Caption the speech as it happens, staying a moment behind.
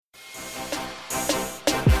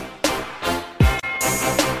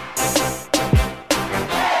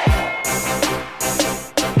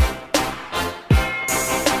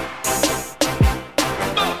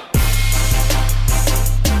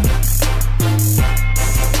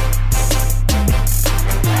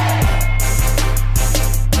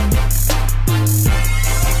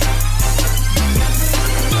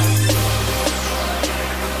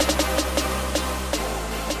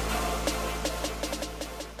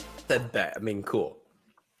bet. I mean, cool.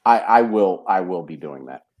 I will be doing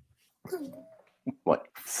that. What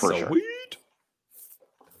for sure. Sweet.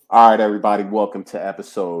 All right, everybody, welcome to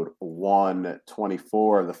episode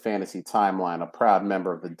 124 of the Fantasy Timeline, a proud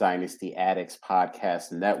member of the Dynasty Addicts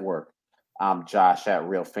Podcast Network. I'm Josh at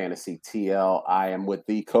Real Fantasy TL. I am with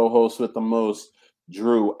the co-host with the most,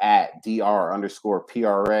 Drew at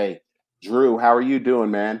DR_PRA. Drew, how are you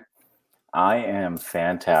doing, man? I am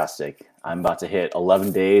fantastic. I'm about to hit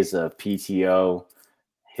 11 days of PTO,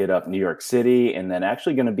 hit up New York City, and then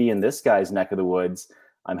actually going to be in this guy's neck of the woods.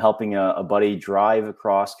 I'm helping a buddy drive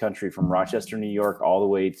across country from Rochester, New York, all the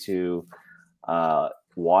way to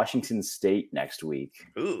Washington State next week.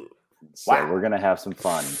 Ooh. So Wow. we're going to have some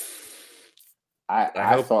fun.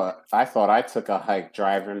 I thought I took a hike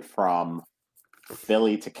driving from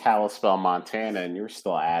Philly to Kalispell, Montana, and you're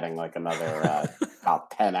still adding like another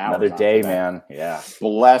about 10 hours. Another onto day, that. man. Yeah.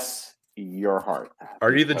 Bless your heart.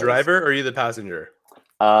 Are you the driver or are you the passenger?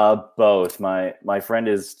 Both. My friend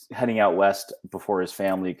is heading out west before his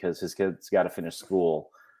family because his kid's got to finish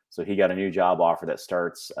school. So he got a new job offer that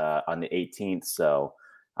starts on the 18th. So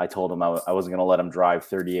I told him I wasn't going to let him drive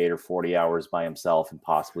 38 or 40 hours by himself and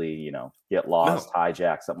possibly, get lost,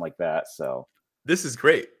 hijack, something like that. So this is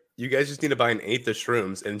great. You guys just need to buy an eighth of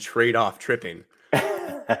shrooms and trade off tripping.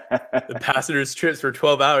 The passenger's trips for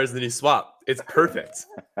 12 hours, then you swap. It's perfect.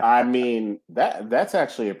 I mean, that's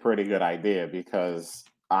actually a pretty good idea because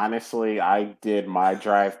honestly, I did my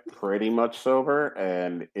drive pretty much sober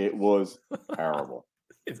and it was terrible.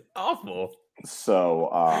 It's awful.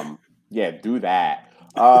 So, yeah, do that.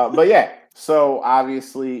 But yeah, so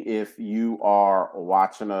obviously, if you are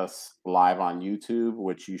watching us live on YouTube,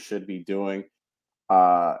 which you should be doing,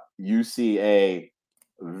 you see a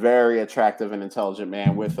very attractive and intelligent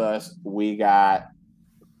man with us. We got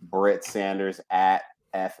Britt Sanders at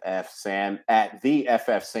the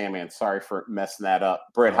FF Sandman. Sorry for messing that up.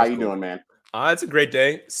 Britt, how you doing, man? It's a great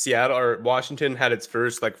day. Seattle or Washington had its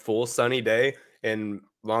first full sunny day in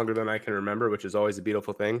longer than I can remember, which is always a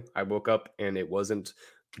beautiful thing. I woke up and it wasn't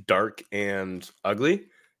dark and ugly.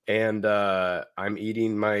 And I'm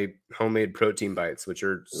eating my homemade protein bites, which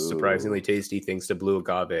are surprisingly tasty thanks to blue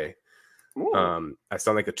agave. I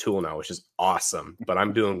sound like a tool now, which is awesome, but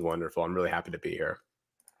I'm doing wonderful. I'm really happy to be here.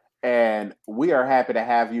 And we are happy to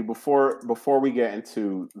have you. Before we get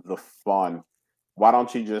into the fun, why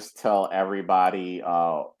don't you just tell everybody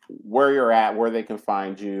where you're at, where they can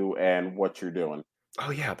find you, and what you're doing? Oh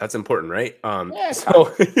yeah, that's important, right? Yeah,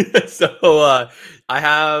 so I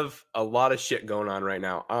have a lot of shit going on right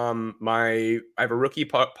now. I have a rookie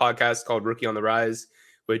podcast called Rookie on the Rise,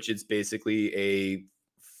 which is basically a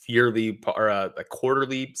yearly or a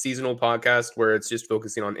quarterly seasonal podcast where it's just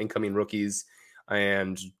focusing on incoming rookies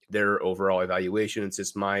and their overall evaluation. It's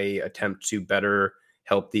just my attempt to better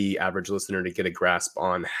help the average listener to get a grasp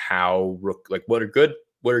on how what are good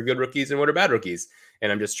rookies and what are bad rookies.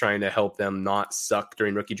 And I'm just trying to help them not suck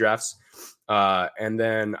during rookie drafts. And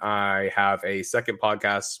then I have a second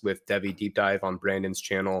podcast with Devi Deep Dive on Brandon's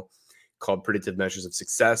channel called Predictive Measures of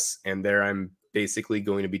Success. And there I'm basically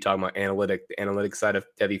going to be talking about the analytic side of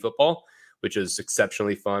Devi football, which is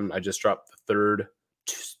exceptionally fun. I just dropped the third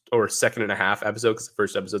or second and a half episode because the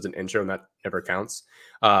first episode's an intro and that never counts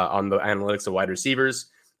on the analytics of wide receivers.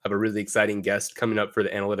 I have a really exciting guest coming up for the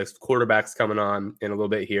analytics of quarterbacks coming on in a little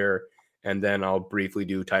bit here. And then I'll briefly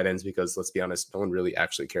do tight ends because let's be honest, no one really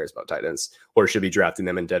actually cares about tight ends or should be drafting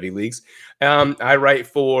them in Devi leagues. I write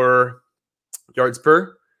for Yards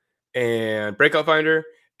Per and Breakout Finder,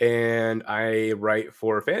 and I write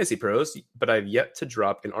for Fantasy Pros, but I've yet to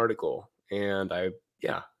drop an article.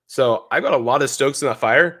 So I got a lot of stokes in the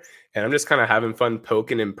fire, and I'm just kind of having fun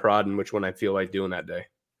poking and prodding which one I feel like doing that day.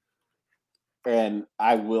 And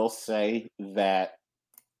I will say that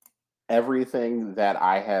everything that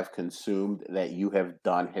I have consumed that you have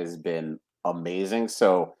done has been amazing.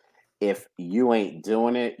 So if you ain't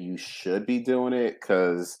doing it, you should be doing it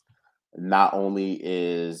because not only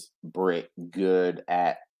is Britt good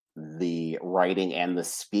at the writing and the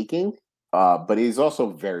speaking, but he's also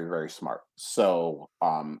very, very smart. So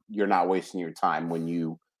you're not wasting your time when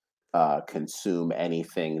you consume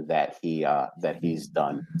anything that he's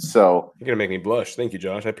done. So you're gonna make me blush. Thank you,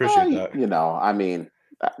 Josh. I appreciate that. I mean,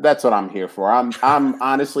 that's what I'm here for. I'm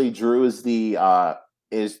honestly, Drew is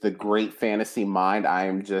the great fantasy mind. I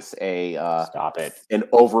am just an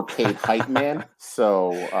overpaid hype man.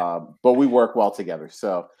 So, but we work well together.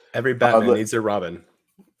 So every Batman needs their Robin.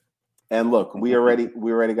 And look, we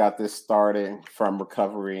already got this started from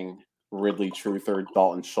recovering Ridley Truther,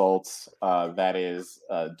 Dalton Schultz. That is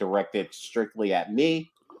directed strictly at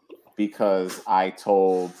me because I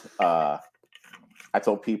told I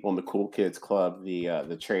told people in the Cool Kids Club,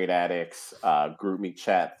 the Trade Addicts group me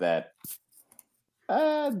chat, that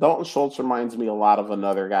Dalton Schultz reminds me a lot of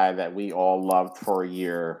another guy that we all loved for a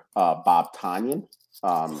year, Bob Tonyan.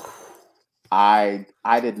 I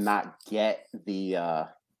did not get the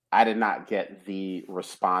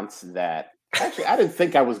response that, actually, I didn't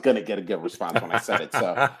think I was going to get a good response when I said it.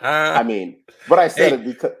 So I mean, but I said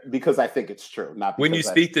it because I think it's true, not because when you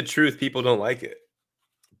speak the truth, people don't like it.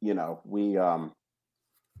 We a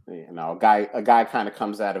guy kind of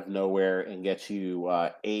comes out of nowhere and gets you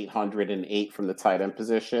 808 from the tight end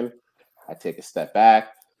position. I take a step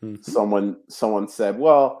back. Mm-hmm. Someone said,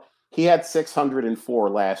 well, he had 604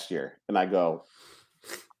 last year, and I go,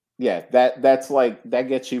 yeah, that's like, that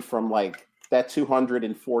gets you from like, that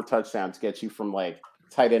 204 touchdowns gets you from like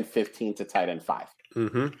tight end 15 to tight end 5.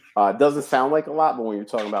 Mm-hmm. It doesn't sound like a lot, but when you're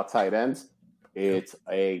talking about tight ends, it's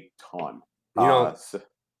a ton.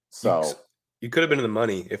 So you could have been in the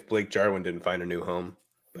money if Blake Jarwin didn't find a new home,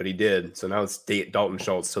 but he did. So now it's Dalton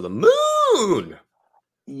Schultz to the moon.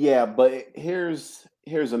 Yeah, but here's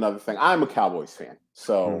another thing. I'm a Cowboys fan,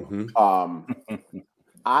 so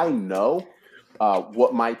I know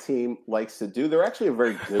what my team likes to do. They're actually a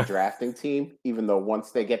very good drafting team, even though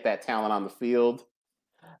once they get that talent on the field,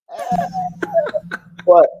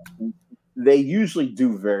 but they usually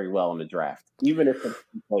do very well in the draft, even if it's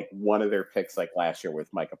like one of their picks, like last year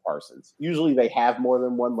with Micah Parsons. Usually they have more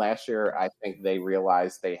than one. Last year, I think they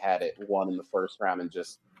realized they had it one in the first round and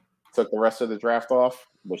just took the rest of the draft off,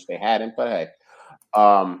 which they hadn't. But hey,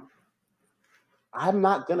 I'm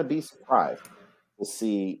not going to be surprised to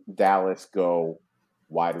see Dallas go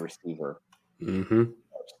wide receiver. Mm-hmm.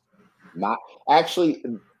 Not actually.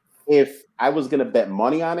 If I was going to bet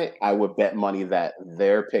money on it, I would bet money that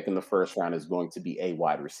their pick in the first round is going to be a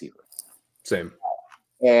wide receiver. Same.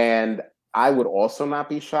 And I would also not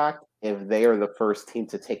be shocked if they are the first team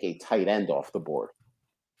to take a tight end off the board.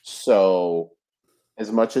 So,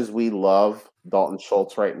 as much as we love Dalton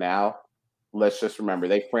Schultz right now, let's just remember,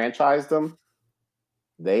 they franchised him.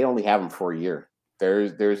 They only have him for a year.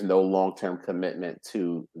 There's no long-term commitment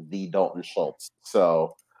to the Dalton Schultz.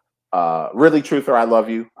 So, really, Truther, I love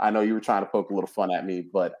you. I know you were trying to poke a little fun at me,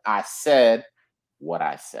 but I said what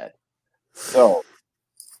I said. So,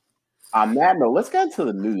 on that note, let's get into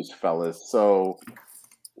the news, fellas. So,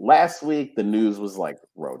 last week, the news was like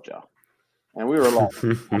Rojo. And we were like,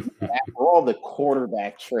 after all the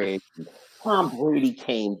quarterback trades, Tom Brady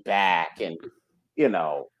came back, and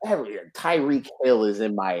Tyreek Hill is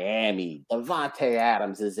in Miami, Devontae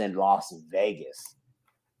Adams is in Las Vegas.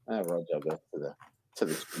 Rojo goes to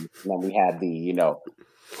the street. And then we had the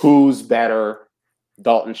who's better,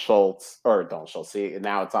 Dalton Schultz. See,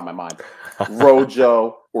 now it's on my mind,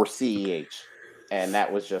 Rojo or CEH, and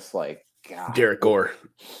that was just like, God, Derek Gore.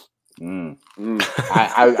 The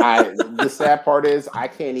sad part is I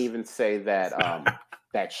can't even say that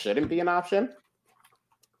that shouldn't be an option.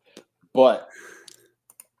 But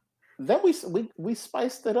then we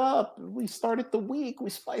spiced it up. We started the week. We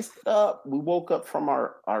spiced it up. We woke up from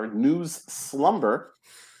our news slumber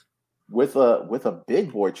with a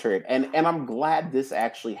big boy trade, and I'm glad this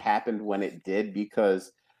actually happened when it did,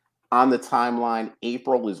 because on the timeline,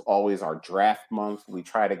 April is always our draft month. We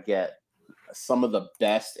try to get some of the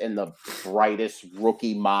best and the brightest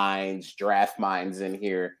rookie minds, draft minds in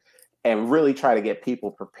here, and really try to get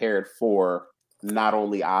people prepared for not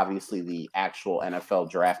only obviously the actual NFL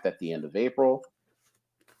draft at the end of April,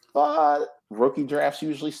 but rookie drafts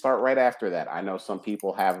usually start right after that. I know some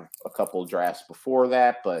people have a couple of drafts before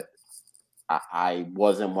that, but I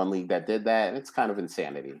was in one league that did that, and it's kind of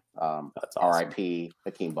insanity. That's awesome. RIP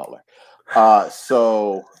Hakeem Butler.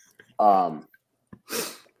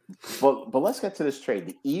 But let's get to this trade.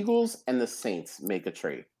 The Eagles and the Saints make a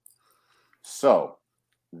trade. So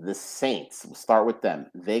the Saints, we'll start with them.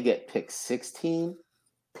 They get pick 16,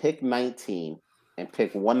 pick 19, and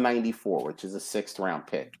pick 194, which is a 6th round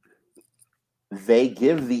pick. They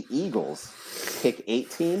give the Eagles pick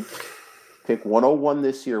 18, pick 101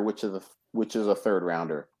 this year, which is a 3rd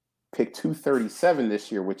rounder, pick 237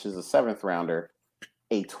 this year, which is a 7th rounder,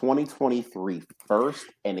 a 2023 first,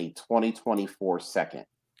 and a 2024 second.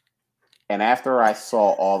 And after I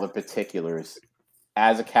saw all the particulars,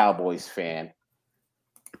 as a Cowboys fan,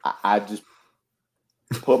 I just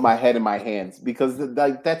put my head in my hands, because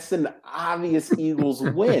that's an obvious Eagles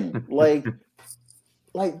win. Like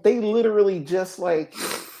they literally just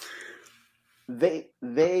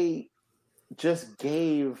they just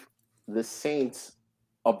gave the Saints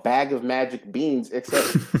a bag of magic beans,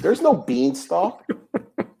 except there's no beanstalk.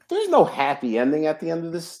 There's no happy ending at the end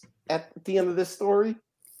of this story.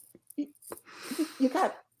 You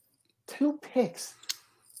got 2 picks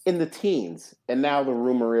in the teens. And now the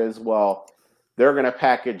rumor is, well, they're going to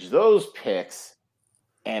package those picks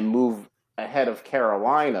and move ahead of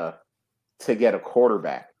Carolina to get a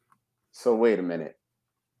quarterback. So wait a minute.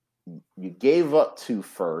 You gave up 2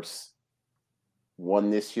 firsts,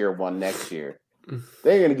 one this year, one next year.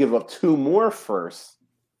 They're going to give up 2 more firsts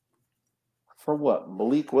for what?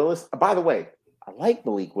 Malik Willis? By the way, I like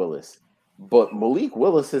Malik Willis, but Malik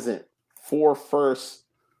Willis isn't 4 firsts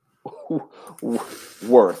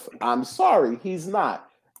worth. I'm sorry, he's not.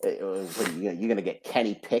 You're going to get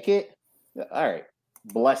Kenny Pickett? All right,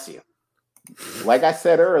 bless you. Like I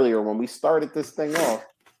said earlier, when we started this thing off,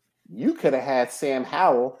 you could have had Sam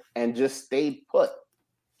Howell and just stayed put.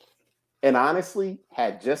 And honestly,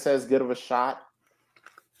 had just as good of a shot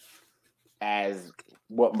as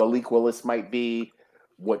what Malik Willis might be,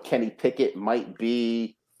 what Kenny Pickett might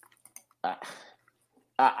be.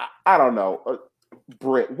 I don't know.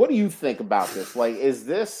 Britt, what do you think about this? Like, is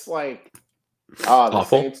this like, the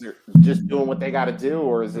Awful. Saints are just doing what they got to do,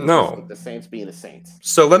 or is it just like the Saints being the Saints?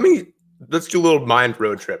 So let's do a little mind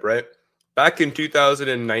road trip, right? Back in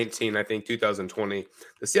 2019, I think 2020,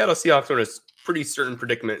 the Seattle Seahawks were in a pretty certain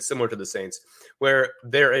predicament, similar to the Saints, where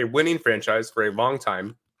they're a winning franchise for a long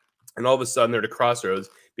time, and all of a sudden they're at a crossroads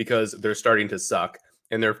because they're starting to suck,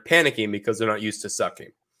 and they're panicking because they're not used to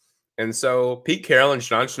sucking. And so Pete Carroll and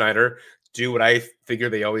Sean Schneider do what I figure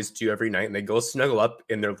they always do every night, and they go snuggle up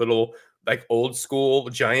in their little like old school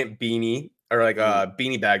giant beanie or like a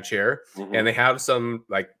beanie bag chair, and they have some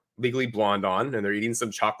like Legally Blonde on, and they're eating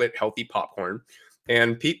some chocolate healthy popcorn.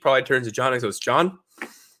 And Pete probably turns to John and goes, "John,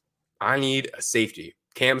 I need a safety.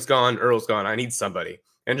 Cam's gone, Earl's gone. I need somebody."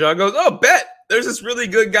 And John goes, "Oh, bet there's this really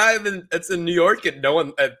good guy that's in New York, and no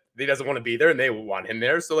one he doesn't want to be there, and they want him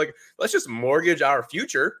there. So like, let's just mortgage our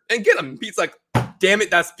future and get him." Pete's like, "Damn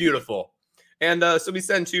it, that's beautiful." And so we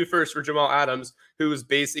send 2 firsts for Jamal Adams, who's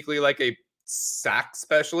basically like a sack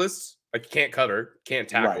specialist, like can't cover, can't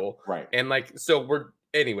tackle, right. And like, so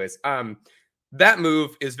anyways, that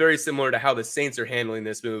move is very similar to how the Saints are handling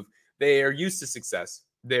this move. They are used to success.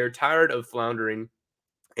 They're tired of floundering,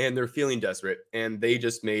 and they're feeling desperate. And they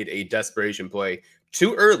just made a desperation play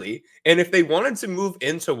too early. And if they wanted to move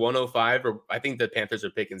into 105, or I think the Panthers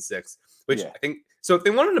are picking 6, which I think, so if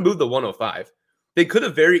they wanted to move the 105, they could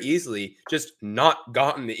have very easily just not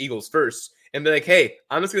gotten the Eagles first and be like, "Hey,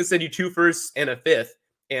 I'm just going to send you 2 firsts and a 5th,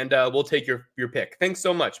 and we'll take your pick. Thanks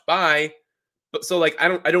so much. Bye." But so like,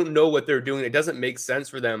 I don't know what they're doing. It doesn't make sense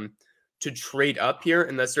for them to trade up here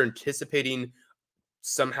unless they're anticipating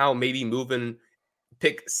somehow maybe moving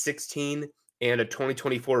pick 16 and a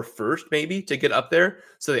 2024 first maybe to get up there.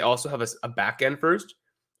 So they also have a back end first.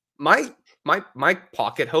 My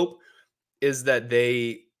pocket hope is that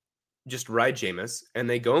they just ride Jameis and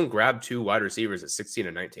they go and grab 2 wide receivers at 16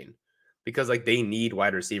 and 19. Because like they need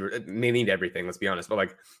wide receiver, they need everything, let's be honest. But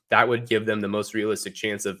like that would give them the most realistic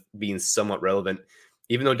chance of being somewhat relevant,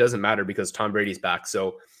 even though it doesn't matter because Tom Brady's back.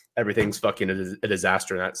 So everything's fucking a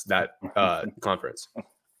disaster in that conference.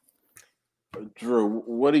 Drew,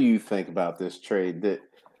 what do you think about this trade? Did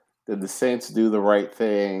the Saints do the right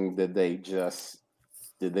thing? Did they just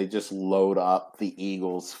load up the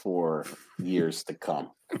Eagles for years to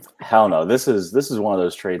come? Hell no. This is one of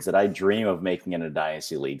those trades that I dream of making in a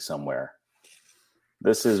dynasty league somewhere.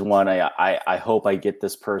 This is one I hope I get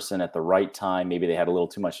this person at the right time. Maybe they had a little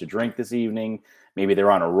too much to drink this evening. Maybe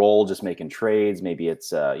they're on a roll just making trades. Maybe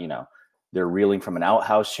it's they're reeling from an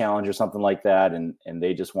outhouse challenge or something like that, and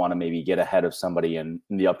they just want to maybe get ahead of somebody in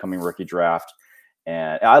the upcoming rookie draft.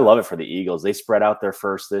 And I love it for the Eagles. They spread out their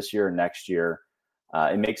first this year and next year.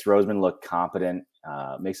 It makes Roseman look competent,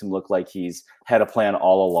 makes him look like he's had a plan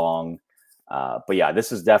all along. But yeah,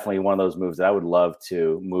 this is definitely one of those moves that I would love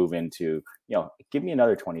to move into. Give me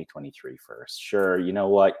another 2023 first. Sure, you know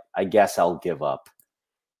what? I guess I'll give up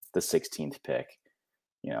the 16th pick.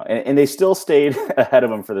 And they still stayed ahead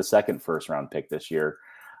of him for the second first-round pick this year,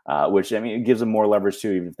 which, I mean, it gives them more leverage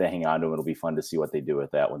too. Even if they hang on to him, it'll be fun to see what they do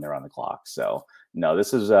with that when they're on the clock. So, no,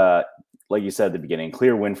 this is, like you said at the beginning,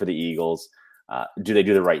 clear win for the Eagles. Do they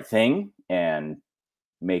do the right thing and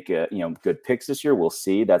make good picks this year? We'll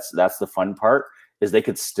see. That's the fun part, is they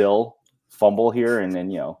could still fumble here and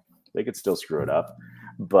then they could still screw it up.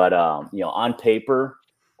 But on paper,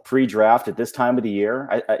 pre-draft at this time of the year,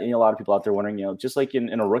 I a lot of people out there wondering, just like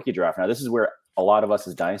in a rookie draft. Now, this is where a lot of us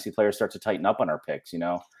as dynasty players start to tighten up on our picks. I'm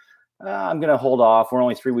going to hold off. We're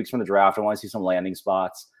only 3 weeks from the draft. I want to see some landing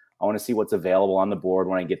spots. I want to see what's available on the board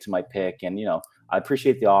when I get to my pick. And I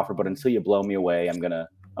appreciate the offer, but until you blow me away, I'm gonna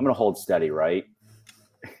hold steady, right?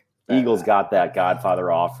 Eagles got that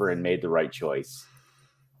Godfather offer and made the right choice.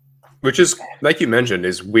 Which is, like you mentioned,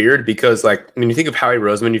 is weird because, like, when you think of Howie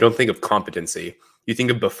Roseman, you don't think of competency. You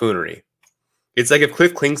think of buffoonery. It's like if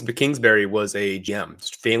Cliff Kingsbury was a gem,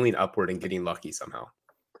 just failing upward and getting lucky somehow.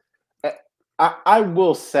 I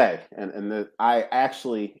will say, I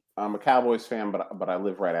actually, I'm a Cowboys fan, but I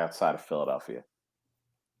live right outside of Philadelphia.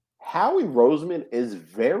 Howie Roseman is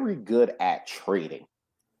very good at trading.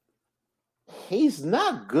 He's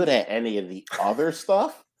not good at any of the other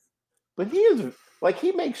stuff, but he is like,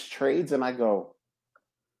 he makes trades, and I go,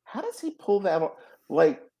 how does he pull that off?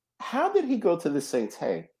 Like, how did he go to the Saints?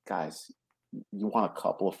 Hey, guys, you want a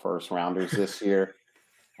couple of first rounders this year?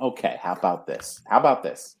 Okay, how about this? How about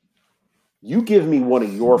this? You give me one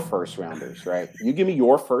of your first rounders, right? You give me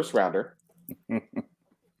your first rounder.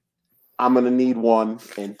 I'm going to need one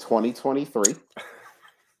in 2023.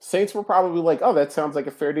 Saints were probably like, oh, that sounds like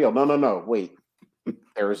a fair deal. No. Wait,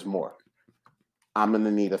 there's more. I'm going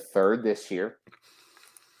to need a third this year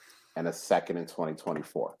and a second in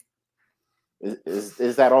 2024.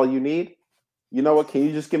 Is that all you need? You know what? Can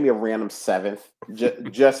you just give me a random seventh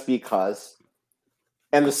just because?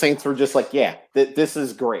 And the Saints were just like, yeah, this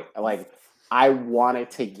is great. Like, I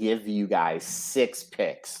wanted to give you guys 6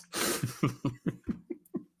 picks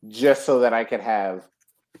just so that I could have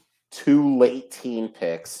 2 late teen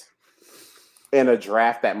picks in a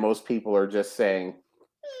draft that most people are just saying,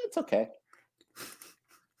 it's okay.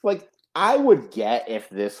 Like, I would get if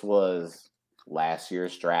this was last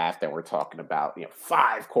year's draft and we're talking about,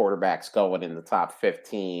 5 quarterbacks going in the top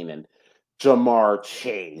 15 and Jamar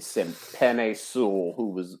Chase and Penei Sewell, who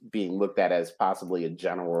was being looked at as possibly a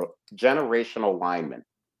generational lineman.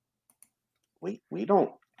 We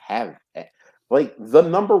don't have like the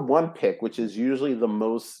number 1 pick, which is usually the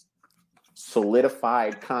most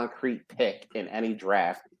solidified concrete pick in any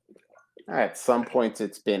draft. At some points,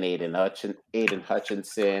 it's been Aiden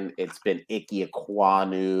Hutchinson. It's been Ike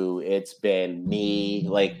Ekwonu. It's been me.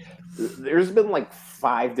 Like, there's been like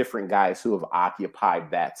 5 different guys who have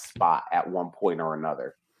occupied that spot at one point or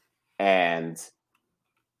another. And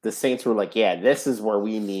the Saints were like, yeah, this is where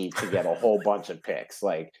we need to get a whole bunch of picks.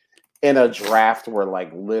 Like, in a draft where,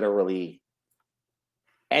 like, literally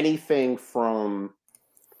anything from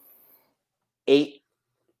 8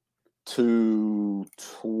 to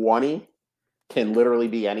 20 can literally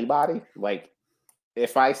be anybody. Like,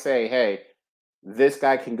 if I say, hey, this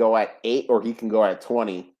guy can go at 8 or he can go at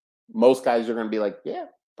 20, most guys are going to be like, yeah,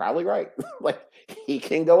 probably right. Like, he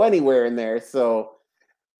can go anywhere in there. So,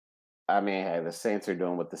 I mean, hey, the Saints are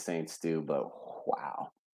doing what the Saints do, but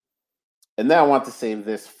wow. And then I want to save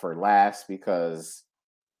this for last because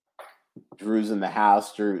Drew's in the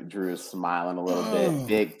house. Drew is smiling a little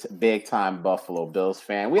bit. Big time Buffalo Bills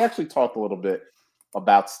fan. We actually talked a little bit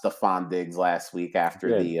about Stephon Diggs last week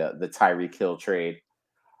after the Tyreek Hill trade,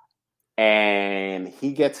 and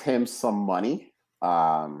he gets him some money.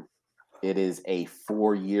 It is a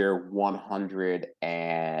 4-year,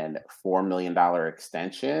 $104 million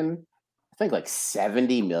extension. I think like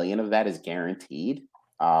 $70 million of that is guaranteed.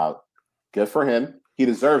 Good for him. He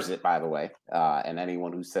deserves it, by the way. And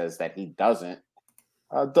anyone who says that he doesn't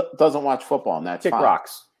watch football, and that's fine.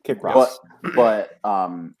 Kick rocks. But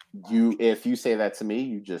if you say that to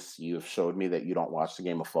me, you have showed me that you don't watch the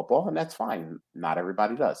game of football, and that's fine. Not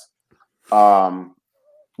everybody does.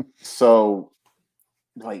 So,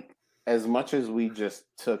 like, as much as we just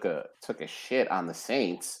took a shit on the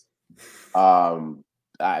Saints, I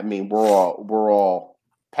mean, we're all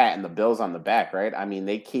patting the Bills on the back, right? I mean,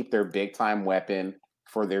 they keep their big time weapon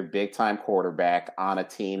for their big time quarterback on a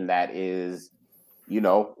team that is,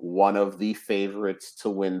 one of the favorites to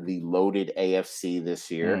win the loaded AFC this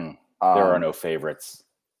year. There are no favorites.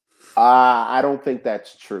 I don't think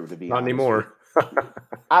that's true, to be Not honest. anymore.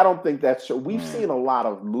 I don't think that's true. We've seen a lot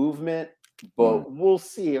of movement, but we'll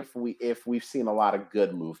see if we've seen a lot of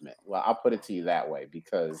good movement. Well, I'll put it to you that way,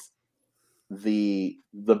 because the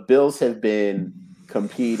Bills have been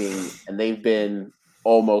competing, and they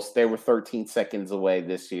were 13 seconds away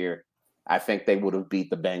this year. I think they would have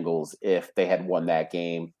beat the Bengals if they had won that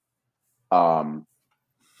game. They're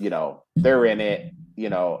in it.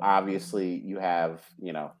 Obviously you have,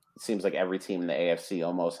 it seems like every team in the AFC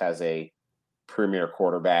almost has a premier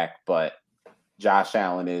quarterback, but Josh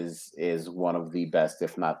Allen is one of the best,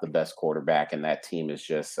 if not the best quarterback, and that team is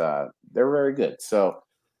just they're very good. So,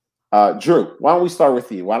 Drew, why don't we start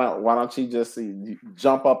with you? Why don't you just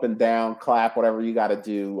jump up and down, clap, whatever you got to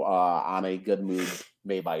do on a good move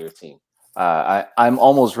made by your team? I'm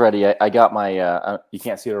almost ready. I got my you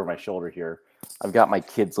can't see it over my shoulder here. I've got my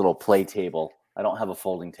kid's little play table. I don't have a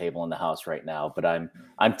folding table in the house right now, but I'm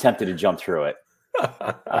tempted to jump through it.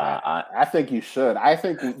 I think you should. I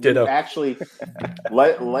think we Ditto. actually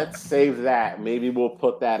let's save that. Maybe we'll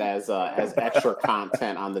put that as extra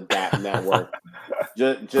content on the DAP network.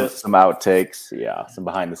 Just some outtakes, yeah, some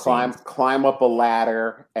behind the scenes. Climb up a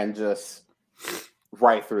ladder and just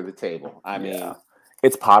right through the table. I mean,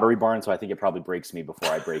 it's Pottery Barn, so I think it probably breaks me before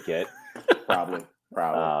I break it. Probably.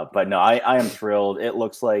 But no, I am thrilled. It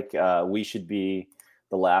looks like we should be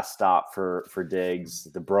the last stop for Diggs.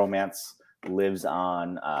 The bromance lives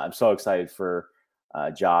on. I'm so excited for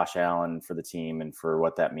Josh Allen, for the team, and for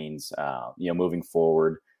what that means. Moving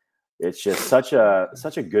forward, it's just such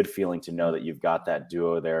a good feeling to know that you've got that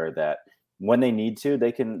duo there. That when they need to,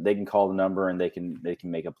 they can call the number and they can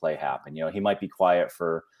make a play happen. He might be quiet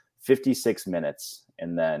for 56 minutes,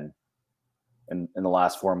 and then in the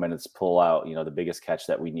last 4 minutes pull out the biggest catch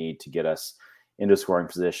that we need to get us into scoring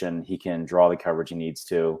position. He can draw the coverage he needs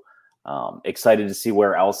to. Excited to see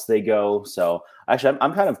where else they go. So actually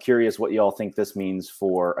I'm kind of curious what y'all think this means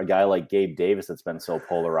for a guy like Gabe Davis that's been so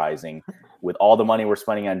polarizing with all the money we're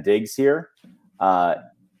spending on Diggs here. I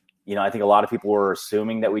think a lot of people were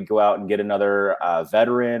assuming that we'd go out and get another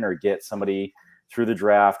veteran or get somebody through the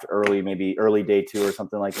draft early, maybe early day 2 or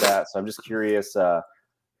something like that. So I'm just curious,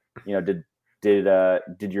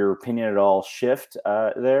 did your opinion at all shift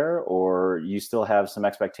there, or you still have some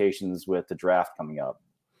expectations with the draft coming up?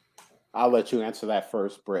 I'll let you answer that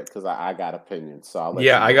first, Britt, because I got opinions. So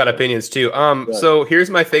I got opinions too. So here's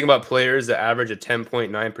my thing about players that average a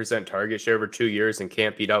 10.9% target share over 2 years and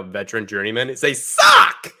can't beat out veteran journeymen is they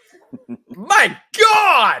suck. My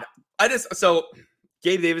God. So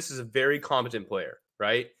Gabe Davis is a very competent player,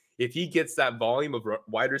 right? If he gets that volume of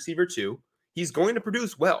wide receiver 2, he's going to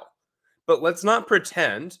produce well. But let's not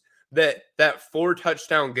pretend that 4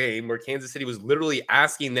 touchdown game where Kansas City was literally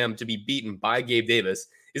asking them to be beaten by Gabe Davis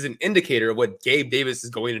is an indicator of what Gabe Davis is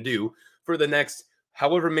going to do for the next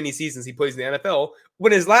however many seasons he plays in the NFL,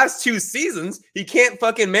 when his last 2 seasons, he can't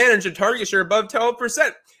fucking manage a target share above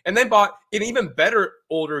 12%. And then bought an even better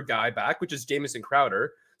older guy back, which is Jamison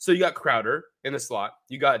Crowder. So you got Crowder in the slot,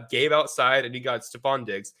 you got Gabe outside, and you got Stephon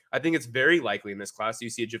Diggs. I think it's very likely in this class you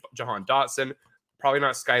see a Jahan Dotson, probably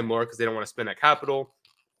not Sky Moore because they don't want to spend that capital,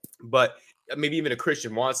 but maybe even a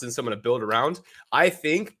Christian Watson, someone to build around. I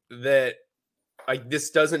think that this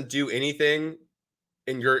doesn't do anything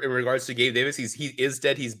in regards to Gabe Davis. He is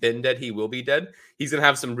dead. He's been dead. He will be dead. He's going to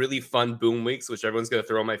have some really fun boom weeks, which everyone's going to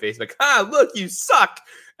throw in my face like, look, you suck.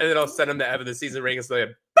 And then I'll send him to Evan the season rankings. So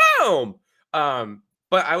boom.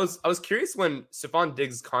 But I was curious when Stephon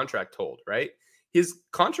Diggs' contract told, right? His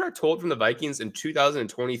contract told from the Vikings in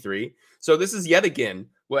 2023. So this is yet again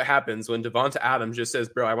what happens when Devonta Adams just says,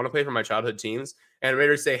 bro, I want to play for my childhood teams. And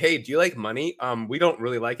Raiders say, hey, do you like money? We don't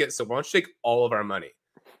really like it. So why don't you take all of our money?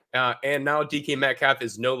 And now DK Metcalf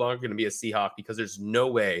is no longer going to be a Seahawk because there's no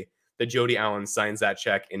way that Jody Allen signs that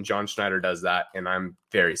check and John Schneider does that. And I'm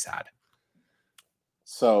very sad.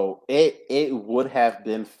 So it would have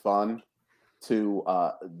been fun to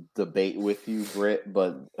debate with you, Britt,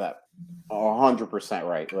 but 100%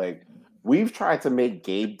 right. Like, we've tried to make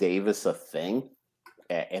Gabe Davis a thing,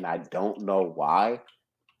 and I don't know why.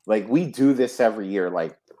 Like, we do this every year.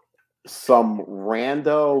 Like, some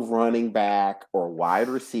rando running back or wide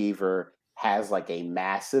receiver has like a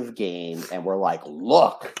massive game, and we're like,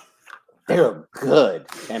 look, they're good.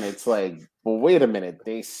 And it's like, well, wait a minute,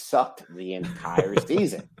 they sucked the entire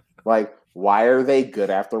season. Like, why are they good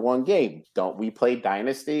after one game? Don't we play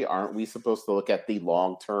Dynasty? Aren't we supposed to look at the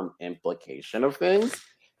long-term implication of things?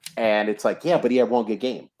 And it's like, yeah, but he had one good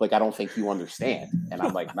game. Like, I don't think you understand. And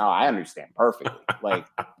I'm like, no, I understand perfectly. Like,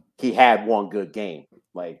 he had one good game.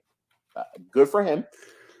 Like, good for him.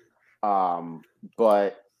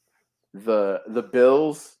 But the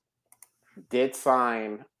Bills did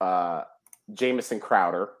sign Jamison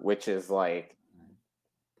Crowder, which is like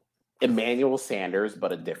Emmanuel Sanders,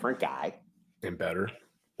 but a different guy. And better.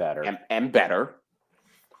 And better.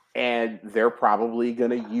 And they're probably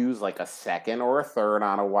going to use like a second or a third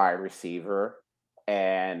on a wide receiver.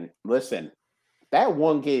 And listen, that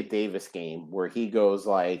one Gabe Davis game where he goes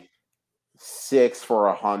like 6 for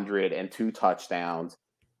 100 and 2 touchdowns,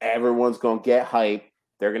 everyone's going to get hype.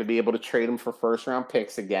 They're going to be able to trade him for first round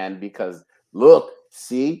picks again because look,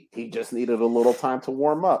 see, he just needed a little time to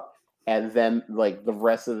warm up. And then like the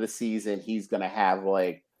rest of the season, he's going to have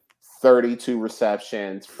like 32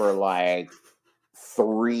 receptions for like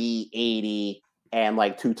 380 and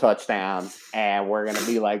like 2 touchdowns. And we're going to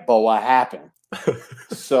be like, but what happened?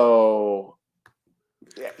 So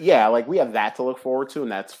yeah, like we have that to look forward to,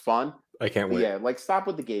 and that's fun. I can't wait. Yeah, like stop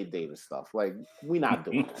with the Gabe Davis stuff. Like we're not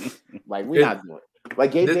doing it. Like we're not doing it.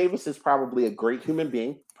 Like Gabe Davis is probably a great human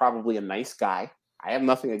being, probably a nice guy. I have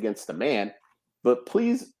nothing against the man, but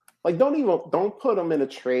please, like, don't put him in a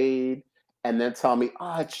trade and then tell me,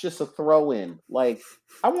 oh, it's just a throw in. Like,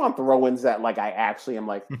 I want throw ins that like I actually am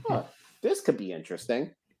like, huh, this could be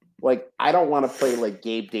interesting. Like, I don't want to play like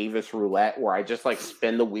Gabe Davis roulette where I just like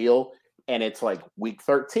spin the wheel and it's like week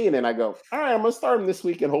 13 and I go, all right, I'm gonna start him this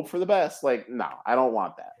week and hope for the best. Like, no, I don't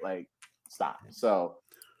want that. Like, stop. So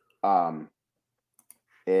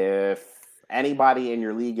if anybody in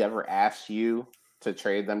your league ever asks you to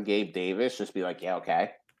trade them Gabe Davis, just be like, yeah,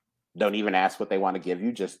 okay. Don't even ask what they want to give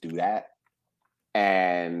you, just do that.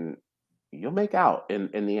 And you'll make out in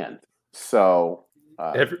the end. So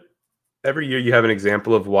every year you have an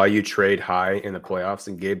example of why you trade high in the playoffs,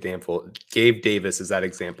 and Gabe Davis is that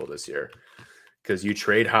example this year. Because you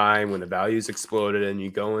trade high when the values exploded, and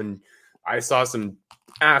you go and I saw some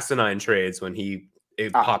asinine trades when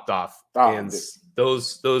it popped off, and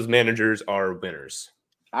those managers are winners.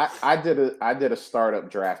 I did a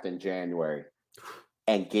startup draft in January,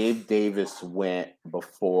 and Gabe Davis went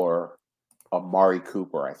before Amari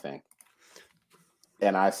Cooper, I think,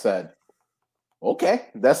 and I said, okay,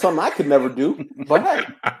 that's something I could never do, but hey,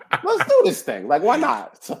 let's do this thing. Like, why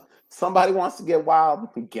not? Somebody wants to get wild,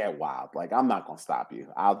 get wild. Like, I'm not gonna stop you.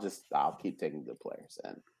 I'll keep taking good players,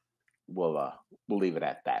 and we'll leave it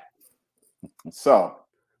at that. So,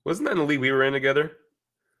 wasn't that in the league we were in together?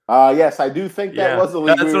 Yes, I do think that was the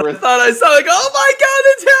league we were in. I thought I saw. Like, oh my god,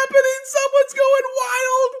 it's happening! Someone's going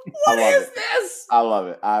wild. What is this? I love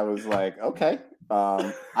it. I was like, okay.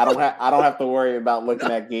 I don't have to worry about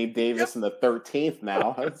looking at Gabe Davis in the 13th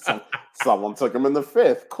now. Someone took him in the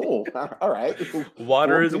 5th. Cool. All right.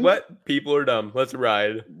 Water is wet. People are dumb. Let's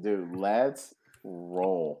ride, dude. Let's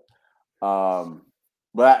roll. But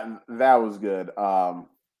that was good.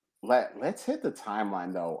 Let's hit the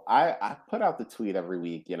timeline though. I put out the tweet every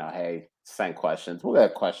week. Hey, send questions. We'll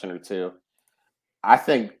get a question or two. I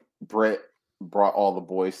think Britt brought all the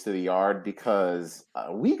boys to the yard because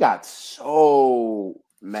we got so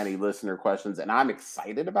many listener questions, and I'm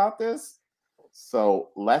excited about this. So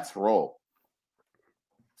let's roll.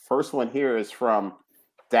 First one here is from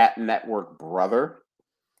Dat Network Brother.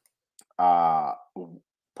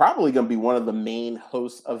 Probably going to be one of the main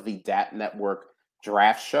hosts of the Dat Network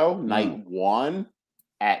draft show, night 1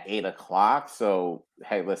 at 8:00. So,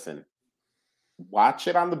 hey, listen, watch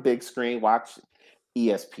it on the big screen. Watch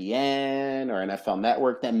ESPN or NFL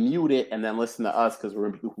Network, then mute it and then listen to us because we're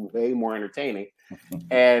going to be way more entertaining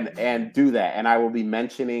and do that. And I will be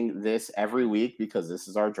mentioning this every week because this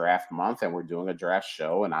is our draft month and we're doing a draft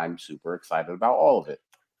show and I'm super excited about all of it.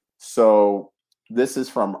 So this is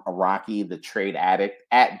from Rocky, the trade addict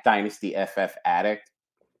at Dynasty FF Addict.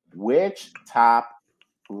 Which top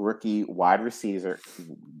rookie wide receiver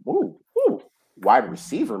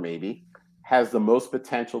maybe has the most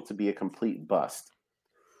potential to be a complete bust?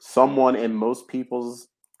 Someone in most people's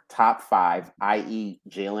top 5, i.e.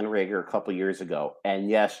 Jalen Reagor a couple years ago. And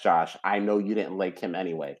yes, Josh, I know you didn't like him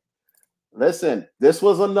anyway. Listen, this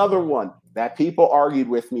was another one that people argued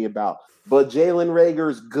with me about. But Jalen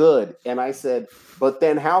Reagor's good. And I said, but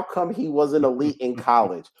then how come he wasn't elite in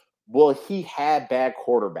college? Well, he had bad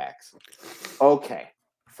quarterbacks. Okay,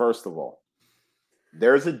 first of all,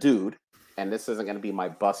 there's a dude, and this isn't going to be my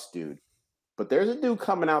bust dude, but there's a dude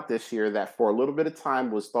coming out this year that for a little bit of time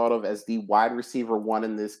was thought of as the wide receiver 1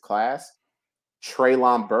 in this class,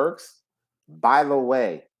 Treylon Burks. By the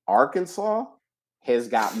way, Arkansas has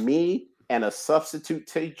got me and a substitute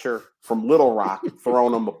teacher from Little Rock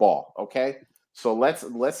throwing him the ball, okay? So let's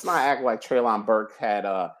not act like Treylon Burks had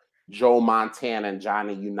Joe Montana and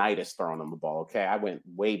Johnny Unitas throwing him the ball, okay? I went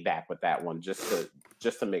way back with that one just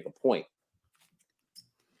to make a point.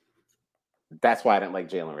 That's why I didn't like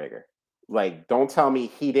Jalen Reagor. Like, don't tell me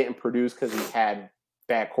he didn't produce because he had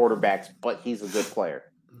bad quarterbacks, but he's a good player.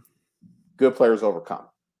 Good players overcome.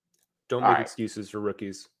 Don't make excuses for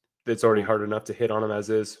rookies. It's already hard enough to hit on them as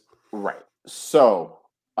is. Right. So,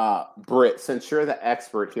 Britt, since you're the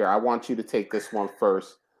expert here, I want you to take this one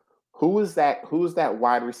first. Who is that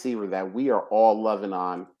wide receiver that we are all loving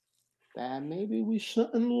on that maybe we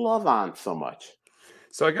shouldn't love on so much?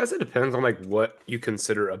 So I guess it depends on like what you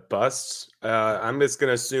consider a bust. I'm just going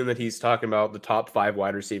to assume that he's talking about the top 5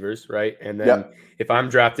 wide receivers, right? And then if I'm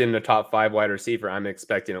drafting in a top 5 wide receiver, I'm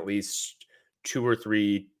expecting at least 2 or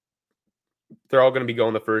 3. They're all going to be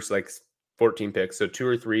going the first like 14 picks. So 2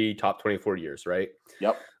 or 3 top 24 years, right?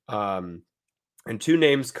 Yep. And 2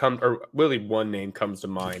 names or really 1 name comes to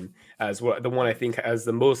mind as the one I think as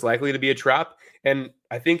the most likely to be a trap. And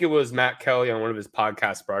I think it was Matt Kelly on one of his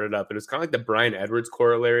podcasts brought it up. It was kind of like the Bryan Edwards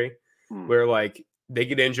corollary, where like they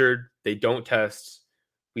get injured, they don't test,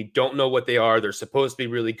 We don't know what they are. They're supposed to be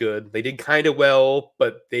really good. They did kind of well,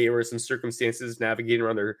 but there were some circumstances navigating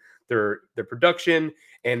around their production,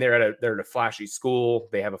 and they're at a flashy school.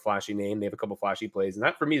 They have a flashy name. They have a couple flashy plays, and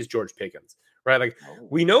that for me is George Pickens, right? Like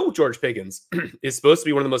we know George Pickens is supposed to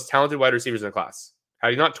be one of the most talented wide receivers in the class.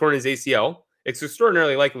 Had he not torn his ACL, it's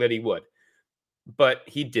extraordinarily likely that he would, but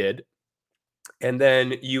he did. And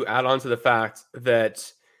then you add on to the fact that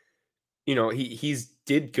he's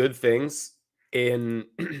did good things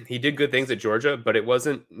he did good things at Georgia, but it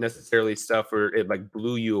wasn't necessarily stuff where it like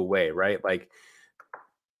blew you away, right? Like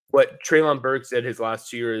what Treylon Burks did his last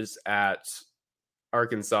 2 years at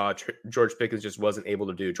Arkansas, George Pickens just wasn't able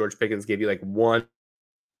to do. George Pickens gave you like one.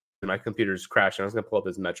 My computer's crashing. I was going to pull up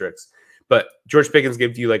his metrics, but George Pickens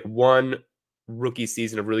gave you like one rookie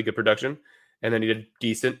season of really good production, and then he did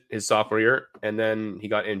decent his sophomore year, and then he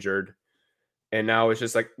got injured. And now it's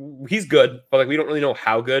just like, he's good, but like we don't really know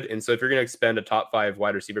how good. And so if you're going to expend a top 5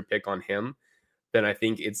 wide receiver pick on him, then I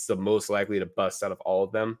think it's the most likely to bust out of all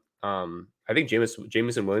of them. I think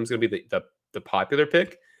Jameson Williams is going to be the popular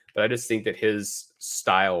pick, but I just think that his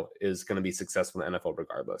style is going to be successful in the NFL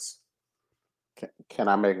regardless. Can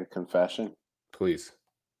I make a confession? Please.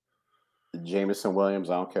 Jameson Williams,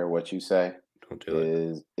 I don't care what you say,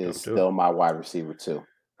 is still my wide receiver too.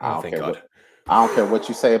 Oh, thank God. I don't care what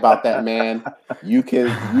you say about that man. You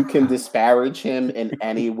can disparage him in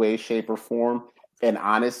any way, shape, or form. And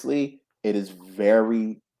honestly, it is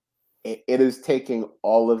taking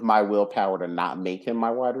all of my willpower to not make him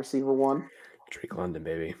my wide receiver one. Drake London,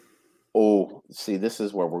 baby. Oh, see, this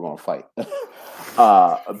is where we're gonna fight.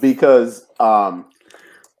 Because the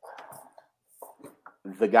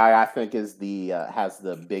guy I think is has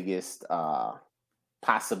the biggest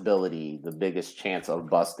possibility, the biggest chance of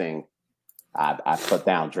busting. I put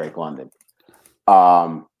down Drake London.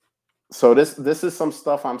 So this is some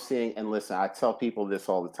stuff I'm seeing, and listen, I tell people this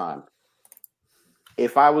all the time.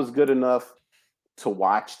 If I was good enough to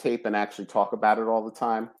watch tape and actually talk about it all the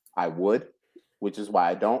time, I would, which is why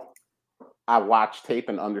I don't. I watch tape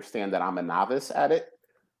and understand that I'm a novice at it.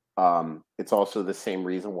 It's also the same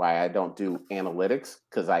reason why I don't do analytics,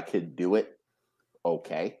 because I could do it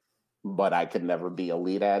okay, but I could never be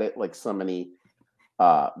elite at it like so many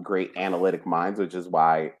great analytic minds, which is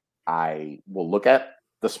why I will look at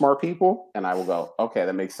the smart people and I will go, okay,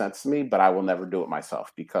 that makes sense to me, but I will never do it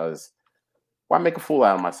myself, because why make a fool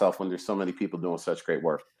out of myself when there's so many people doing such great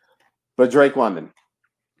work? But Drake London,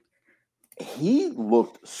 he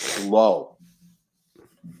looked slow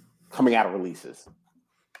coming out of releases.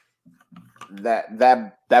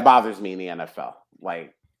 That bothers me in the NFL.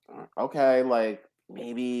 Like, okay, like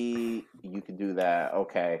maybe you could do that,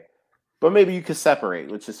 okay. But maybe you could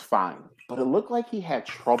separate, which is fine. But it looked like he had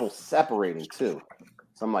trouble separating too.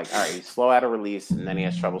 So I'm like, all right, he's slow out of release, and then he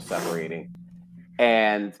has trouble separating.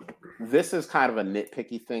 And this is kind of a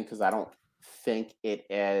nitpicky thing, because I don't think it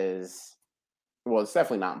is. Well, it's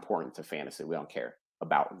definitely not important to fantasy. We don't care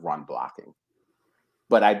about run blocking.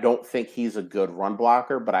 But I don't think he's a good run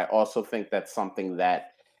blocker. But I also think that's something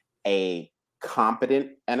that a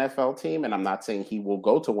competent NFL team, and I'm not saying he will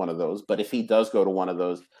go to one of those, but if he does go to one of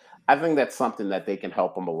those, I think that's something that they can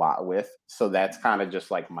help him a lot with. So that's kind of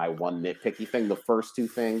just like my one nitpicky thing. The first two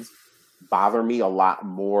things bother me a lot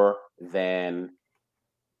more than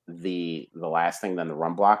the last thing, than the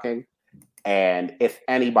run blocking. And if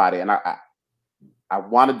anybody, and I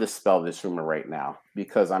want to dispel this rumor right now,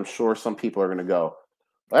 because I'm sure some people are going to go,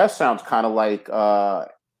 well, that sounds kind of like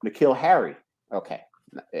N'Keal Harry. Okay,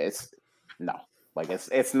 it's not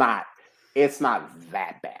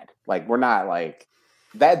that bad. Like, we're not like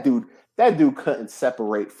that dude couldn't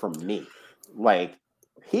separate from me. Like,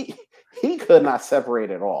 he could not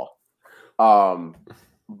separate at all.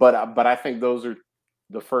 But I think those are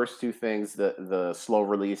the first two things, the slow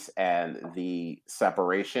release and the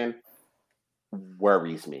separation,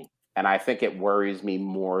 worries me. And I think it worries me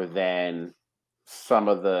more than some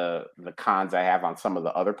of the cons I have on some of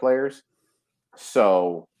the other players.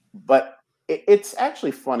 So, but it's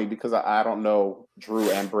actually funny, because I don't know,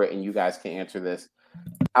 Drew and Britt, and you guys can answer this.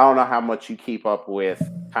 I don't know how much you keep up with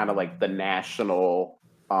kind of like the national,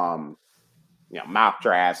 mock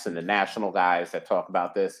drafts and the national guys that talk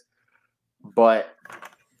about this, but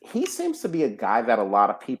he seems to be a guy that a lot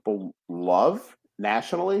of people love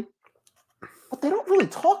nationally, but they don't really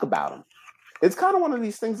talk about him. It's kind of one of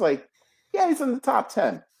these things like, yeah, he's in the top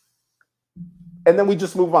 10. And then we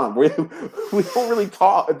just move on. We don't really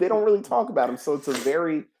talk. They don't really talk about him. So it's a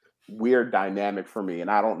very weird dynamic for me. And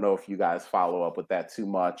I don't know if you guys follow up with that too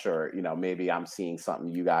much, or, maybe I'm seeing something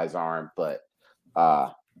you guys aren't. But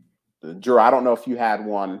Drew, I don't know if you had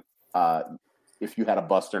one if you had a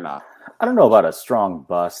bust or not. I don't know about a strong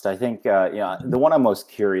bust. I think the one I'm most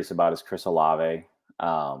curious about is Chris Olave.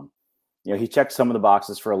 He checked some of the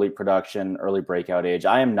boxes for elite production, early breakout age.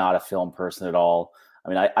 I am not a film person at all. I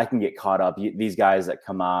mean, I can get caught up. These guys that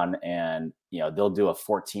come on and they'll do a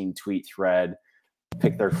 14 tweet thread,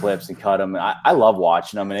 pick their clips and cut them. I love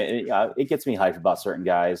watching them, and it gets me hyped about certain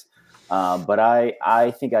guys. But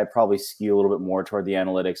I think I probably skew a little bit more toward the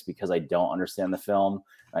analytics because I don't understand the film.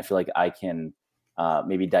 I feel like I can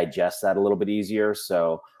maybe digest that a little bit easier.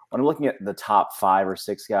 So when I'm looking at the top 5 or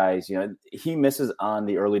 6 guys, he misses on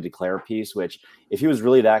the early declare piece, which if he was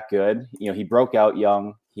really that good, he broke out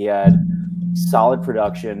young, he had solid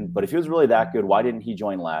production, but if he was really that good, why didn't he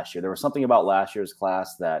join last year? There was something about last year's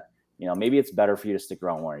class that, maybe it's better for you to stick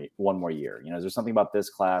around one more year. Is there something about this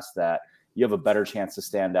class that you have a better chance to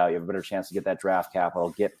stand out? You have a better chance to get that draft capital,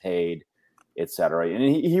 get paid, et cetera. And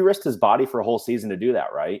he risked his body for a whole season to do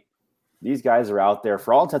that, right? These guys are out there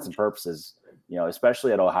for all intents and purposes,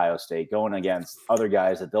 especially at Ohio State, going against other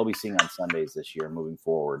guys that they'll be seeing on Sundays this year moving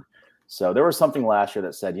forward. So there was something last year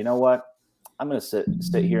that said, you know what, I'm going to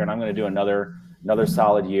sit here and I'm going to do another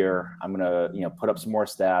solid year. I'm going to, put up some more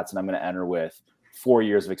stats, and I'm going to enter with 4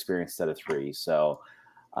 years of experience instead of 3. So,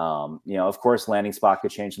 of course, landing spot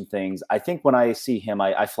could change some things. I think when I see him,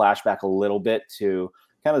 I flash back a little bit to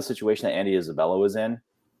kind of the situation that Andy Isabella was in.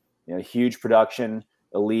 Huge production,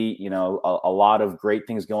 elite, a lot of great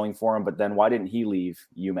things going for him. But then why didn't he leave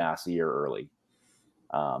UMass a year early?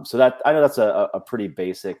 So that I know that's a pretty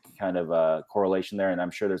basic kind of correlation there, and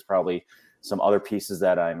I'm sure there's probably some other pieces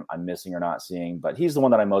that I'm missing or not seeing. But he's the one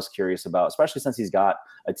that I'm most curious about, especially since he's got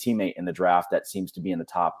a teammate in the draft that seems to be in the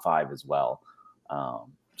top 5 as well.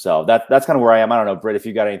 So that's kind of where I am. I don't know, Britt, if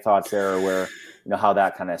you got any thoughts there, or where how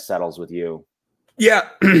that kind of settles with you. Yeah,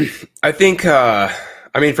 I think.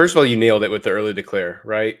 First of all, you nailed it with the early declare,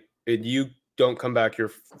 right? You don't come back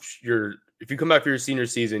if you come back for your senior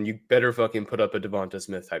season, you better fucking put up a Devonta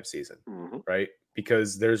Smith type season, right?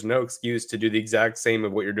 Because there's no excuse to do the exact same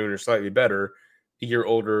of what you're doing or slightly better, a year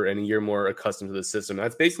older and a year more accustomed to the system.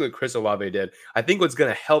 That's basically what Chris Olave did. I think what's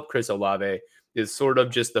going to help Chris Olave is sort of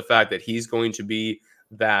just the fact that he's going to be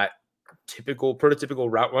that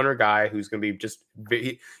prototypical route runner guy who's going to be just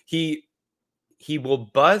he will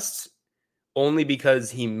bust only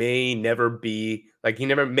because he may never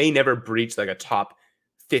breach like a top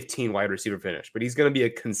 15 wide receiver finish, but he's going to be a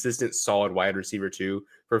consistent, solid wide receiver too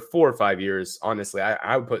for 4 or 5 years. Honestly,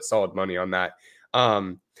 I would put solid money on that.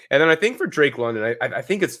 And then I think for Drake London, I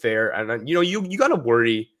think it's fair. And you got to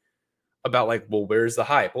worry about where's the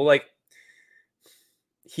hype? Well,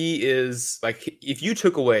 he is if you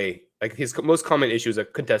took away his most common issue is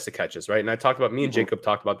contested catches, right? And I talked about, me and Jacob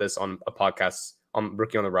talked about this on a podcast on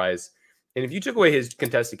Rookie on the Rise. And if you took away his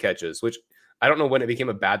contested catches, which I don't know when it became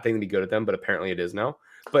a bad thing to be good at them, but apparently it is now.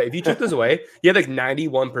 But if you took those away, he had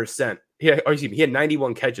 91%. He had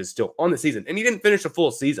 91 catches still on the season, and he didn't finish a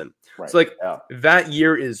full season. Right. So that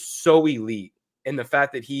year is so elite, and the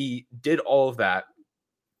fact that he did all of that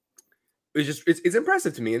is just it's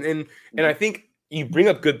impressive to me. And I think you bring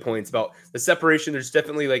up good points about the separation. There's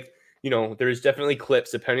definitely there's definitely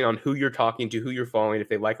clips depending on who you're talking to, who you're following, if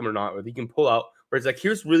they like him or not, or you can pull out where it's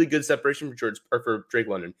here's really good separation for Drake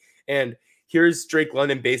London, and here's Drake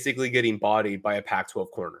London basically getting bodied by a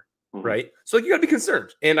Pac-12 corner, right? So you got to be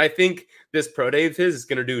concerned. And I think this pro day of his is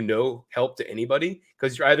going to do no help to anybody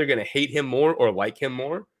because you're either going to hate him more or like him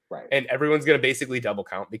more. Right. And everyone's going to basically double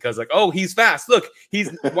count because oh, he's fast. Look,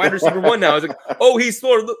 he's wide receiver 1 now. It's oh, he's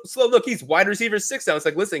slow. Look, he's wide receiver 6 now. It's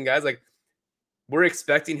listen, guys, we're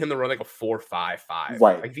expecting him to run a 4.55.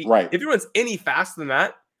 Right. If he runs any faster than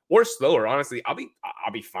that, or slower, honestly, I'll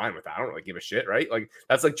be fine with that. I don't really give a shit, right?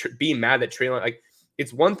 That's being mad that Treylon,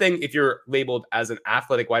 it's one thing if you're labeled as an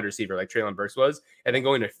athletic wide receiver like Treylon Burks was, and then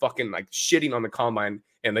going to fucking shitting on the combine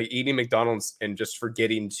and eating McDonald's and just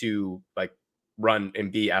forgetting to run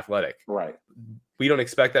and be athletic. Right. We don't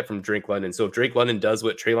expect that from Drake London. So if Drake London does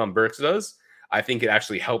what Treylon Burks does, I think it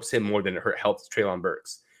actually helps him more than it helps Treylon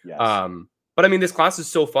Burks. Yes. But this class is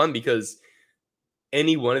so fun because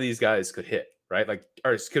any one of these guys could hit. Right?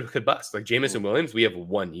 Or could bust. Jamison Williams, we have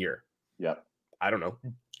 1 year. Yep. I don't know.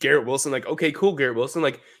 Garrett Wilson, okay, cool, Garrett Wilson.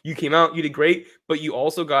 You came out, you did great, but you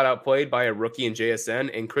also got outplayed by a rookie in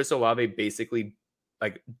JSN, and Chris Olave basically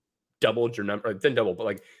doubled your number, didn't double,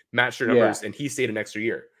 but matched your numbers, and he stayed an extra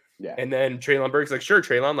year. Yeah. And then Treylon Burks, sure,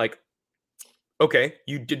 Treylon, okay,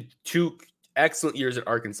 you did 2 excellent years at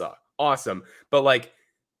Arkansas. Awesome. But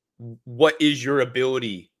what is your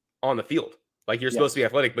ability on the field? You're supposed to be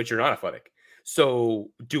athletic, but you're not athletic.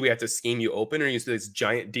 So do we have to scheme you open, or are you this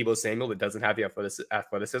giant Deebo Samuel that doesn't have the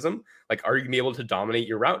athleticism? Are you going to be able to dominate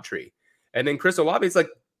your route tree? And then Chris Olave, it's like,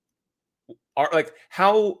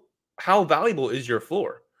 how valuable is your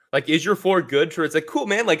floor? Like, is your floor good? It's like, cool,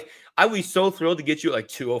 man. Like, I was so thrilled to get you like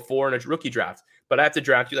 204 in a rookie draft, but I have to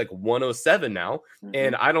draft you like 107 now.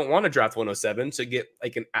 And I don't want to draft 107 to get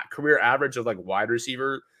like a career average of like wide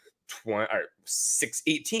receiver 20 or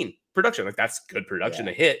 618 production. Like, that's good production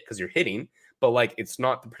to hit because you're hitting, but like, it's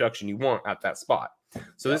not the production you want at that spot.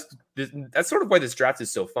 So that's sort of why this draft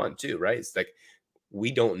is so fun too, right? It's like,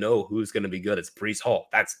 we don't know who's going to be good. It's Breece Hall.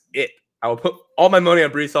 That's it. I will put all my money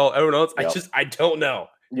on Breece Hall. Everyone else, I don't know.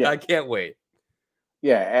 Yeah. I can't wait.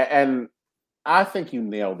 Yeah, and I think you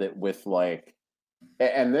nailed it with like,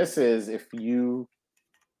 and this is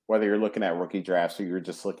whether you're looking at rookie drafts or you're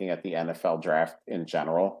just looking at the NFL draft in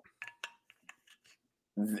general,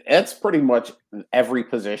 it's pretty much every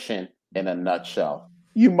position in a nutshell.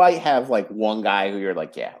 You might have like one guy who you're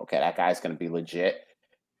like, yeah, okay, that guy's going to be legit.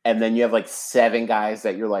 And then you have like 7 guys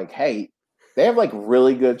that you're like, hey, they have like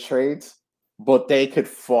really good trades, but they could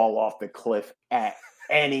fall off the cliff at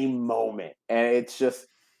any moment. And it's just,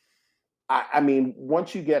 I mean,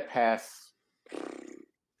 once you get past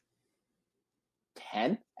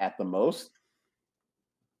 10 at the most,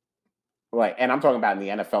 like, and I'm talking about in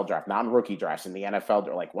the NFL draft, not in rookie drafts, in the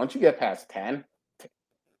NFL, like once you get past 10,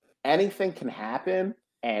 anything can happen.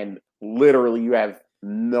 And literally you have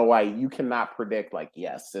no idea. You cannot predict, like,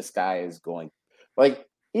 yes, this guy is going, like,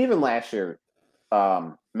 even last year,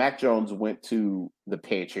 Mac Jones went to the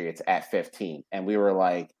Patriots at 15, and we were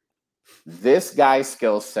like, this guy's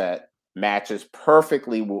skill set matches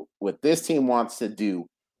perfectly what this team wants to do.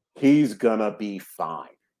 He's gonna be fine.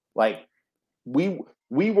 Like, we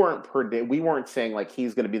weren't saying like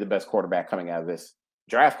he's gonna be the best quarterback coming out of this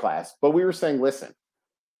draft class, but we were saying, listen,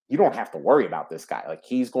 you don't have to worry about this guy. Like,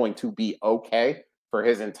 he's going to be okay for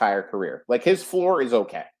his entire career. Like, his floor is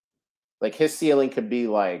okay. Like, his ceiling could be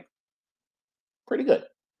like pretty good.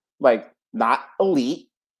 Like, not elite,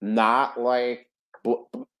 not like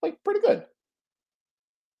pretty good.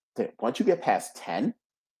 Once you get past 10,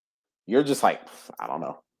 you're just like, I don't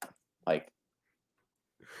know. Like,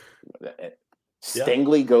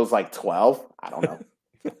 Stingley goes like 12. I don't know.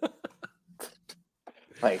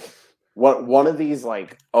 Like, what one of these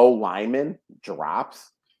like linemen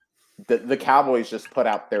drops. The Cowboys just put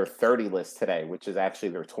out their 30 list today, which is actually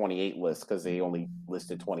their 28 list because they only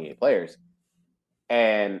listed 28 players.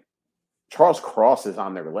 And Charles Cross is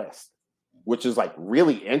on their list, which is like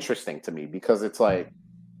really interesting to me because it's like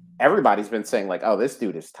everybody's been saying like, oh, this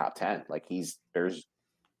dude is top 10. Like, there's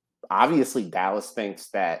obviously Dallas thinks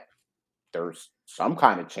that there's some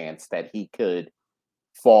kind of chance that he could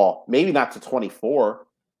fall, maybe not to 24,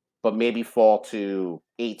 but maybe fall to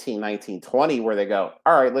 18, 19, 20, where they go,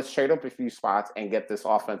 all right, let's trade up a few spots and get this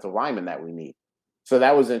offensive lineman that we need. So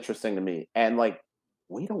that was interesting to me. And like,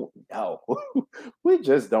 we don't know. We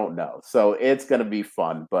just don't know. So it's going to be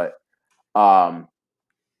fun. But all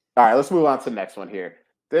right, let's move on to the next one here.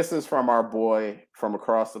 This is from our boy from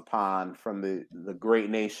across the pond, from the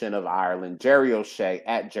great nation of Ireland, Jerry O'Shea,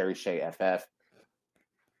 at Jerry Shea FF.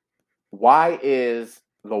 Why is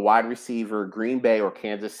the wide receiver Green Bay or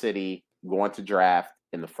Kansas City going to draft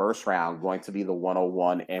in the first round going to be the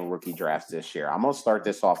 101 in rookie drafts this year? I'm going to start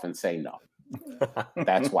this off and say no.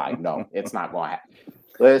 That's why. No, it's not going to happen.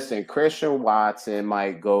 Listen, Christian Watson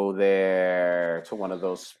might go there to one of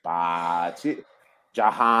those spots.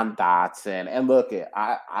 Jahan Dotson. And look,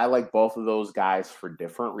 I like both of those guys for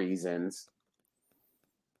different reasons.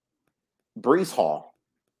 Breece Hall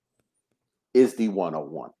is the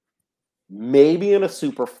 101. Maybe in a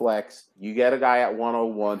super flex, you get a guy at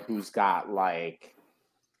 101 who's got like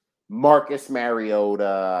Marcus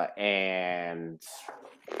Mariota and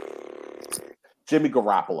Jimmy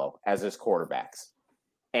Garoppolo as his quarterbacks.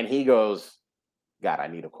 And he goes, God, I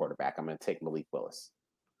need a quarterback. I'm going to take Malik Willis.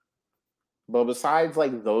 But besides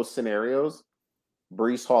like those scenarios,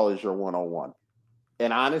 Breece Hall is your 101.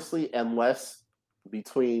 And honestly, unless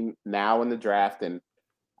between now and the draft, and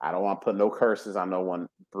I don't want to put no curses on no one,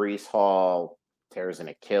 Breece Hall tears an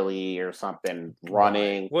Achilles or something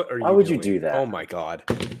running. Why would you do that? Oh my God.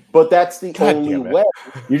 But that's the only way.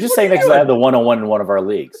 You're just saying that because I have the 101 in one of our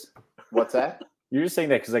leagues. What's that? You're just saying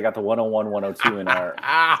that because I got the 101, 102 in our.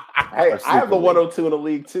 I have the 102 in the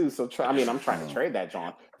league too. So I'm trying to trade that,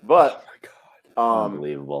 John. But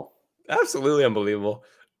unbelievable. Absolutely unbelievable.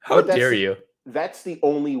 How dare you? That's the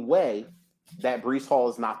only way that Breece Hall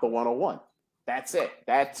is not the 101. That's it.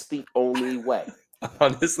 That's the only way.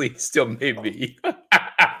 Honestly, still may be.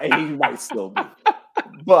 And he might still be.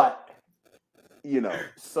 But,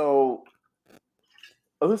 so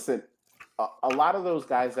listen, a lot of those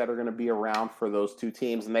guys that are going to be around for those two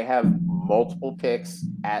teams, and they have multiple picks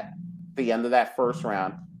at the end of that first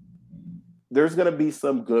round, there's going to be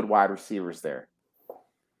some good wide receivers there.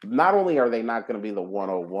 Not only are they not going to be the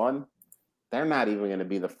 101, they're not even going to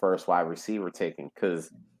be the first wide receiver taken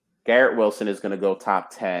because Garrett Wilson is going to go top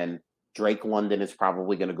 10. Drake London is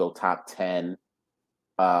probably going to go top 10.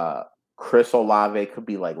 Chris Olave could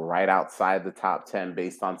be like right outside the top 10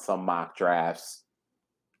 based on some mock drafts.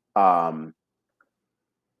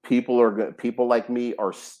 People like me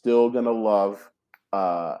are still going to love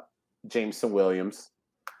Jameson Williams.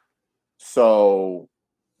 So,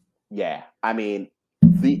 yeah, I mean,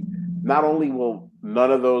 not only will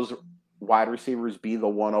none of those wide receivers be the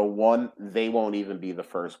 101, they won't even be the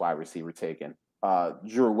first wide receiver taken.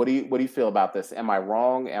 Drew, what do you feel about this? Am I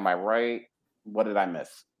wrong? Am I right? What did I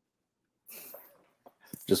miss?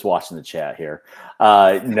 Just watching the chat here.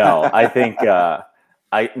 No, I think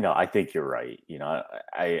I think you're right. You know,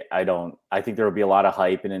 I think there will be a lot of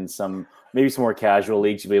hype, and in maybe some more casual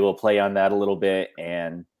leagues, you'll be able to play on that a little bit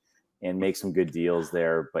and make some good deals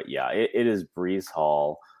there. But yeah, it is Breece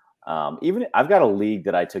Hall. Even I've got a league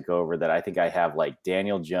that I took over that I think I have like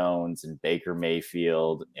Daniel Jones and Baker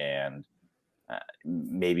Mayfield and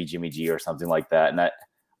maybe Jimmy G or something like that. And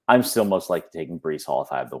I'm still most likely taking Breece Hall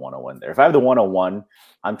if I have the 101 there. If I have the 101,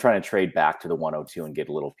 I'm trying to trade back to the 102 and get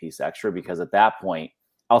a little piece extra because at that point,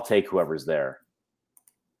 I'll take whoever's there.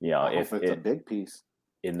 You know, if it's a big piece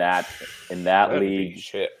in that league,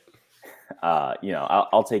 shit. You know,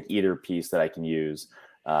 I'll take either piece that I can use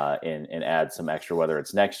and add some extra, whether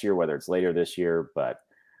it's next year, whether it's later this year. But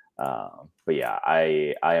yeah,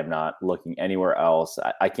 I am not looking anywhere else.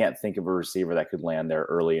 I can't think of a receiver that could land there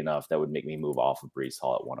early enough that would make me move off of Breece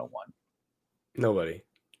Hall at 101. Nobody,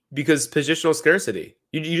 because positional scarcity.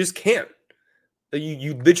 You just can't.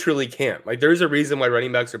 You literally can't. Like, there's a reason why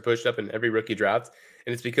running backs are pushed up in every rookie draft,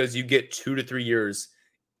 and it's because you get 2 to 3 years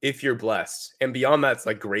if you're blessed, and beyond that, it's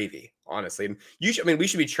like gravy, honestly. And we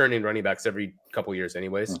should be churning running backs every couple years,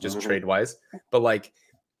 anyways, just trade wise. But like,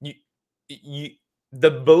 so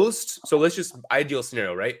let's just ideal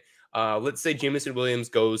scenario, right? Let's say Jameson Williams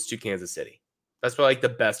goes to Kansas City. That's probably like the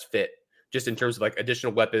best fit, just in terms of like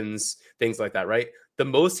additional weapons, things like that, right? The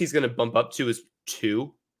most he's going to bump up to is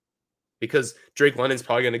 2. Because Drake London's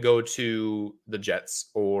probably going to go to the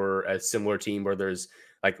Jets or a similar team where there's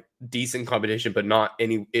like decent competition, but not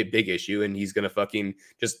any big issue. And he's going to fucking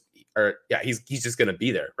he's just going to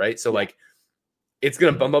be there. Right. So like, it's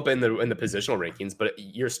going to bump up in the positional rankings, but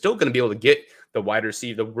you're still going to be able to get the wide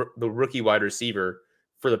receiver, the rookie wide receiver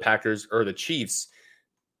for the Packers or the Chiefs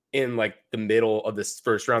in like the middle of this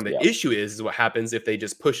first round. The issue is what happens if they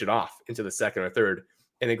just push it off into the second or third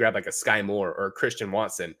and they grab like a Sky Moore or a Christian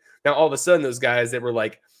Watson. Now, all of a sudden, those guys that were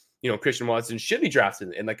like, you know, Christian Watson should be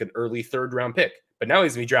drafted in like an early 3rd round pick, but now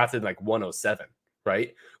he's going to be drafted in like 107,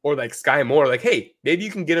 right? Or like Sky Moore, like, hey, maybe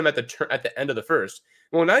you can get him at the end of the first.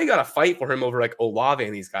 Well, now you got to fight for him over like Olave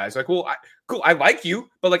and these guys. Like, well, cool, I like you,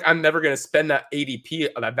 but like, I'm never going to spend that ADP,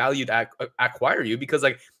 that value to acquire you because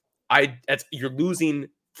like, you're losing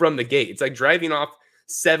from the gate. It's like driving off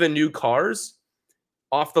 7 new cars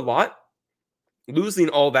off the lot, losing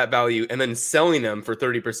all that value and then selling them for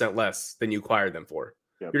 30% less than you acquired them for.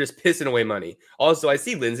 Yep. You're just pissing away money. Also, I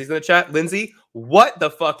see Lindsay's in the chat. Lindsay, what the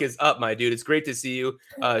fuck is up, my dude? It's great to see you.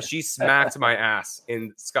 She smacked my ass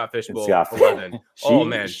in Scott Fish Bowl 11.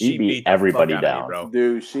 She beat everybody down, bro.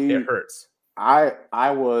 Dude, it hurts. I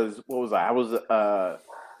was a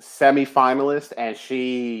semi-finalist and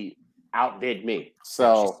she outdid me.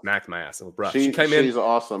 So she smacked my ass. Bro, she's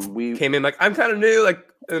awesome. We came in like, I'm kind of new, like,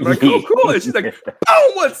 and I'm like, oh, cool. And she's like,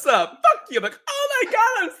 oh, what's up? Fuck you. I'm like, oh my God,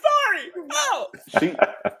 I'm sorry. Oh.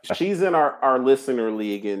 She's in our listener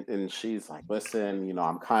league and she's like, listen, you know,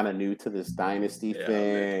 I'm kind of new to this dynasty thing.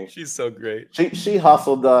 Man, she's so great. She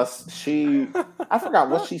hustled us. I forgot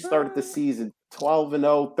what she started the season.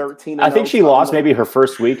 12-0, 13-0. I think she lost maybe her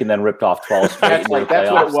first week and then ripped off 12 straight. That's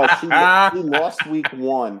what it was. She lost week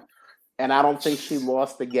 1. And I don't think she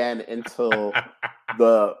lost again until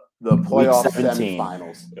the playoff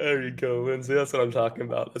semifinals. There you go, Lindsay. That's what I'm talking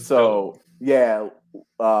about.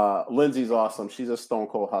 Lindsay's awesome. She's a stone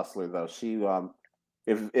cold hustler, though. She,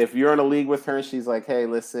 if you're in a league with her, she's like, hey,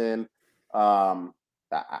 listen, I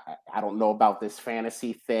don't know about this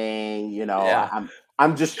fantasy thing. You know,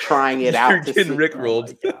 I'm just trying it out. You're getting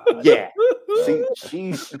rickrolled.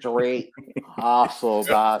 She straight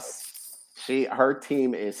hustled us. Her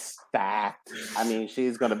team is stacked. I mean,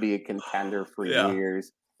 she's going to be a contender for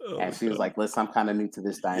years. And she was like, listen, I'm kind of new to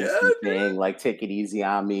this dynasty thing. Like, take it easy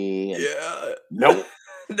on me. And nope.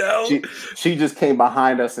 No. She just came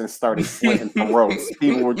behind us and started slitting throats.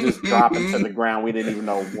 People were just dropping to the ground. We didn't even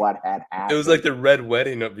know what had happened. It was like the red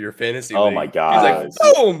wedding of your fantasy Oh league. my She's God.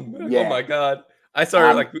 like, boom! Yeah. Oh my God. I saw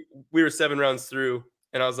her like we were 7 rounds through,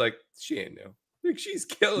 and I was like, she ain't no. Like she's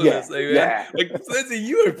killing this thing, man. Yeah. Like Lindsay,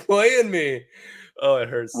 you are playing me. Oh, it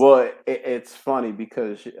hurts. Well, it's funny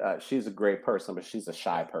because she's a great person, but she's a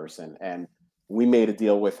shy person, and we made a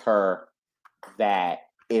deal with her that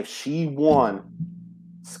if she won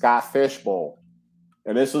Scott Fishbowl,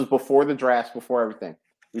 and this was before the drafts, before everything,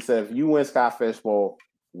 we said if you win Scott Fishbowl,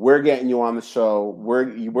 we're getting you on the show.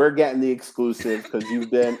 We're getting the exclusive because you've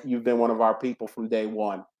been one of our people from day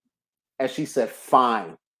one. And she said,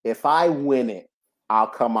 "Fine, if I win it, I'll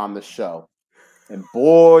come on the show." And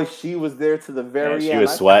boy, she was there to the very She end.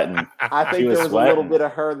 was sweating. I think there was a little bit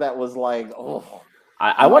of her that was like, "Oh."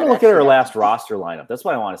 I want to look at her last roster lineup. That's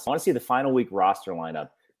what I want to see. I want to see the final week roster lineup.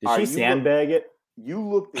 Did she sandbag it? You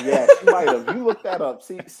looked, yeah, she might have. You looked that up.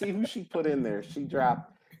 See who she put in there.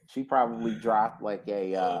 She probably dropped like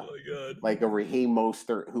a like a Raheem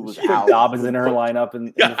Mostert who was out. Dobbins in her lineup in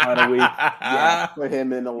the final week. Yeah, put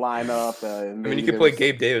him in the lineup. I mean, you could play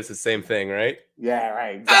Gabe Davis, the same thing, right? Yeah,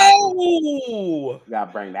 right. Exactly. Oh! You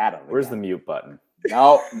gotta bring that up. Where's the mute button?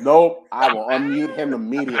 Nope. I will unmute him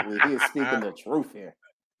immediately. He is speaking the truth here.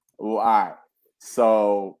 Ooh, all right.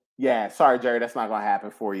 So yeah, sorry, Jerry, that's not gonna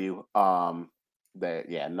happen for you. None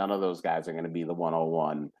of those guys are gonna be the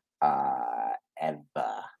 101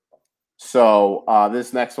 ever. So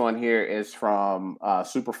this next one here is from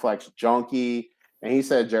Superflex Junkie, and he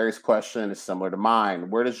said Jerry's question is similar to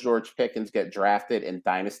mine. Where does George Pickens get drafted in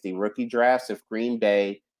dynasty rookie drafts if Green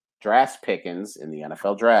Bay drafts Pickens in the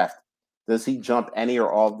NFL draft? Does he jump any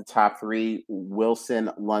or all of the top 3?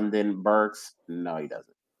 Wilson, London, Burks? No, he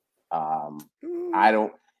doesn't. I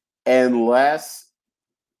don't, unless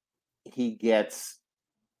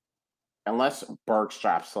Burks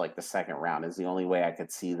drops to like the second round is the only way I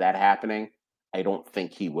could see that happening. I don't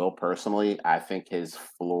think he will personally. I think his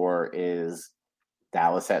floor is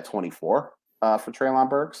Dallas at 24 for Treylon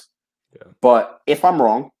Burks. Yeah. But if I'm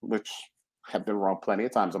wrong, which I've been wrong plenty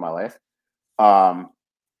of times in my life,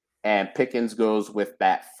 and Pickens goes with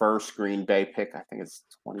that first Green Bay pick, I think it's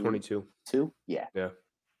 22. Yeah.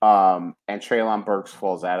 And Treylon Burks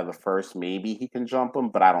falls out of the first, maybe he can jump him,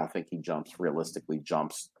 but I don't think he realistically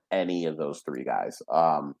jumps any of those 3 guys.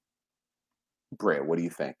 Britt, what do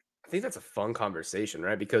you think? I think that's a fun conversation,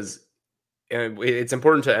 right? Because it's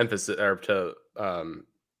important to emphasize or to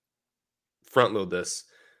front load this.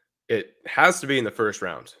 It has to be in the first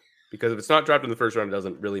round, because if it's not drafted in the first round, it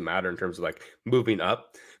doesn't really matter in terms of like moving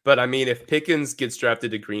up. But I mean, if Pickens gets drafted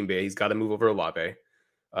to Green Bay, he's got to move over Olave.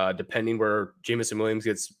 Depending where Jameson Williams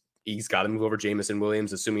gets, he's got to move over Jameson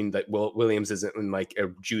Williams, assuming that Williams isn't in like a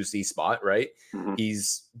juicy spot, right? Mm-hmm.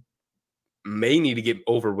 He's may need to get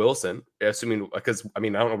over Wilson, assuming, because I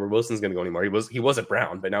mean, I don't know where Wilson's going to go anymore. He was at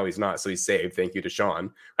Brown, but now he's not, so he's saved. Thank you to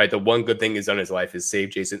Sean. Right, the one good thing he's done in his life is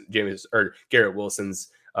save Garrett Wilson's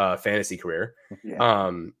fantasy career.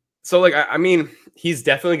 Yeah. So like, I mean, he's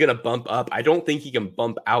definitely going to bump up. I don't think he can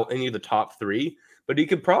bump out any of the top 3, but he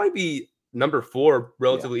could probably be number 4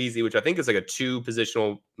 relatively easy, which I think is like a 2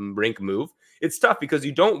 positional rank move. It's tough because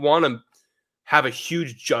you don't want to have a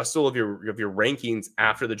huge jostle of your rankings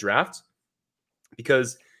after the draft,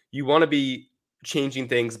 because you want to be changing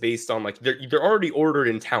things based on like they're already ordered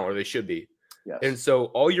in talent, or they should be. Yes. And so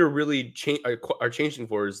all you're really are changing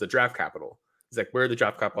for is the draft capital. It's like where the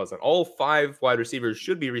draft capital is. And all 5 wide receivers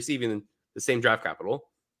should be receiving the same draft capital.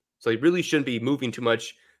 So you really shouldn't be moving too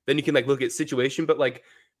much. Then you can like look at situation, but like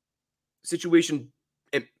situation,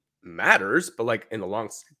 it matters, but like in the long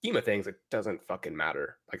scheme of things, it doesn't fucking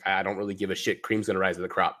matter. Like I don't really give a shit. Cream's gonna rise to the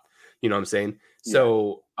crop. You know what I'm saying? Yeah.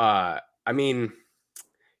 So I mean,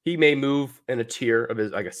 he may move in a tier of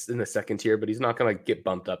his, I guess, in the second tier, but he's not going to get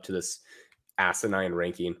bumped up to this asinine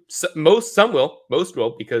ranking. So, most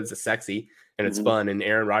will, because it's sexy and it's fun. And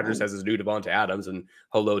Aaron Rodgers has his new Devonta Adams and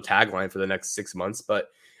hello tagline for the next 6 months. But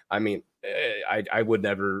I mean, I would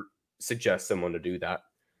never suggest someone to do that.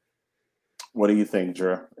 What do you think,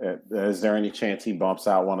 Drew? Is there any chance he bumps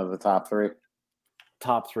out one of the top 3?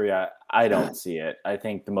 Top 3, I don't see it. I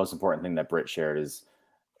think the most important thing that Britt shared is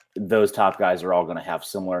those top guys are all going to have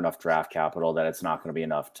similar enough draft capital that it's not going to be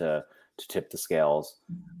enough to tip the scales.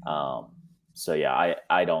 So yeah,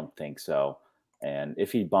 I don't think so. And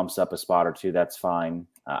if he bumps up a spot or 2, that's fine.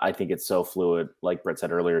 I think it's so fluid, like Britt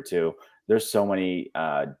said earlier too. There's so many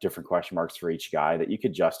different question marks for each guy that you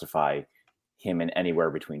could justify him in anywhere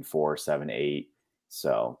between 4, 7, 8.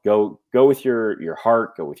 So go with your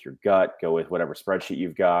heart, go with your gut, go with whatever spreadsheet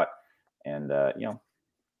you've got, and go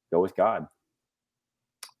with God.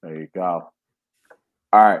 There you go.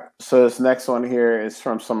 All right. So this next one here is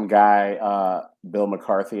from some guy, Bill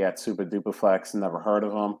McCarthy at Super Dupaflex. Never heard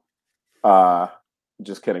of him.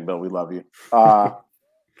 Just kidding, Bill. We love you.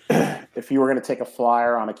 If you were going to take a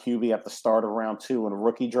flyer on a QB at the start of round 2 in a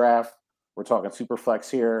rookie draft, we're talking Superflex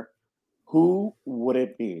here. Who would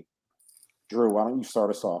it be? Drew, why don't you start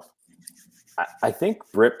us off? I think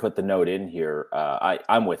Britt put the note in here.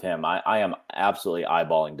 I'm with him. I am absolutely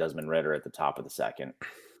eyeballing Desmond Ridder at the top of the second,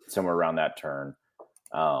 somewhere around that turn.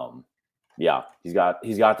 Yeah, he's got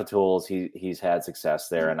the tools. He's had success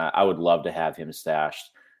there, and I would love to have him stashed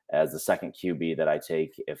as the second QB that I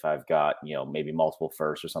take if I've got maybe multiple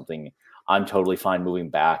firsts or something. I'm totally fine moving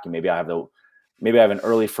back, and maybe I have an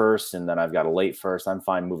early first, and then I've got a late first. I'm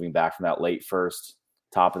fine moving back from that late first,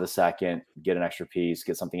 top of the second, get an extra piece,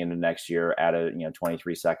 get something into next year, add a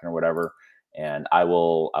 23 second or whatever, and I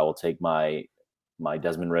will take my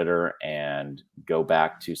Desmond Ridder and go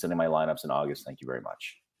back to sending my lineups in August. Thank you very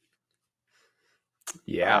much.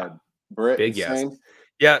 Yeah, Britt, big yes. same?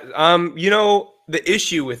 Yeah, the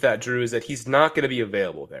issue with that, Drew, is that he's not going to be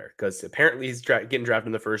available there because apparently he's getting drafted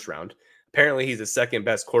in the first round. Apparently he's the second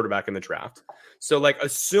best quarterback in the draft. So,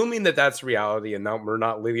 assuming that that's reality and now we're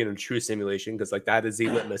not living in a true simulation, because that is the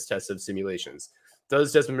litmus test of simulations.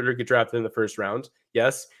 Does Desmond Ridder get drafted in the first round?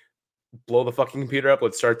 Yes. Blow the fucking computer up.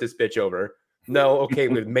 Let's start this bitch over. No, okay,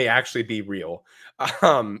 it may actually be real.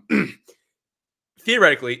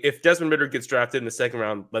 Theoretically, if Desmond Ridder gets drafted in the second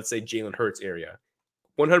round, let's say Jalen Hurts area,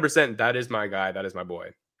 100%, that is my guy. That is my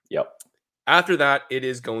boy. Yep. After that, it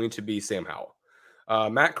is going to be Sam Howell.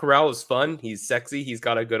 Matt Corral is fun. He's sexy. He's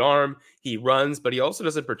got a good arm. He runs, but he also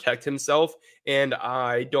doesn't protect himself. And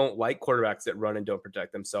I don't like quarterbacks that run and don't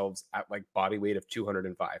protect themselves at body weight of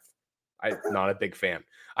 205. I'm not a big fan.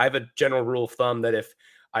 I have a general rule of thumb that if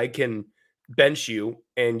I can bench you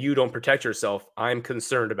and you don't protect yourself, I'm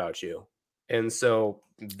concerned about you. And so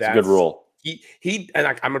that's a good rule. He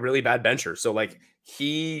and I'm a really bad bencher. So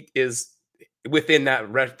he is within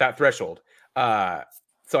that threshold.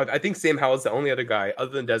 So I think Sam Howell is the only other guy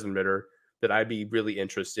other than Desmond Ridder that I'd be really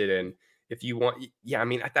interested in. If you want,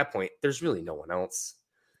 at that point, there's really no one else,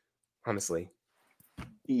 honestly.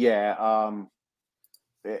 Yeah,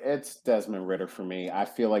 it's Desmond Ridder for me. I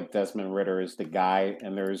feel like Desmond Ridder is the guy,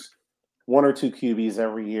 and there's one or two QBs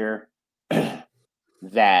every year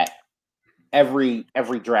that every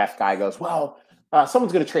draft guy goes, well,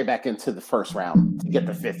 someone's going to trade back into the first round to get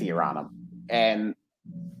the 5th year on them. And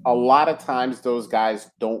a lot of times those guys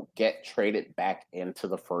don't get traded back into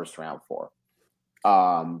the first round for.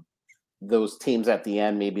 Those teams at the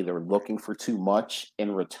end, maybe they're looking for too much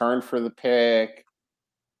in return for the pick.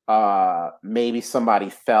 Maybe somebody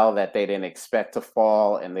fell that they didn't expect to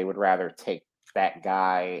fall, and they would rather take that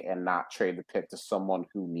guy and not trade the pick to someone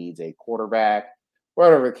who needs a quarterback,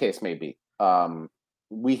 whatever the case may be.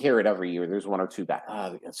 We hear it every year. There's one or two guys.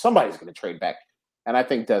 Somebody's going to trade back. And I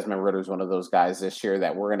think Desmond Ridder is one of those guys this year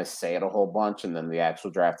that we're going to say it a whole bunch, and then the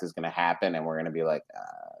actual draft is going to happen, and we're going to be like,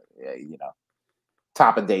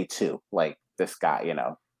 top of day 2, like this guy,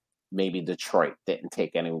 maybe Detroit didn't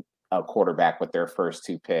take any quarterback with their first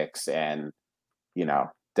 2 picks, and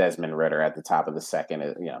Desmond Ridder at the top of the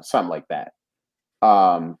second, something like that.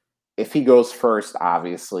 If he goes first,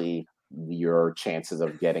 obviously your chances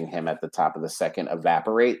of getting him at the top of the second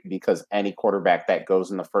evaporate, because any quarterback that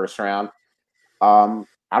goes in the first round, I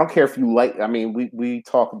don't care if you like. I mean, we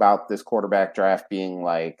talk about this quarterback draft being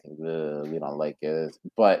like we don't like it,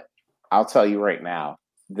 but I'll tell you right now,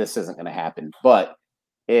 this isn't going to happen. But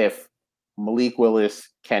if Malik Willis,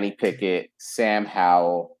 Kenny Pickett, Sam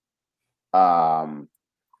Howell,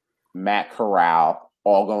 Matt Corral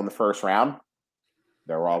all go in the first round,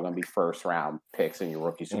 they're all going to be first round picks in your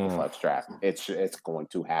rookie superflex draft. It's going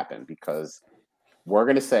to happen, because we're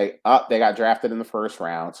going to say, they got drafted in the first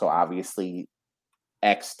round, so obviously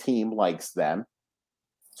X team likes them.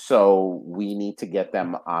 So we need to get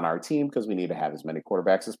them on our team because we need to have as many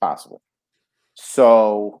quarterbacks as possible.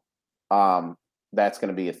 So that's going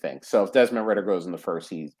to be a thing. So if Desmond Ridder goes in the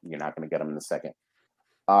first, you're not going to get him in the second.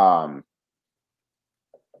 But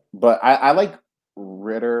I like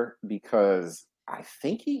Ridder because I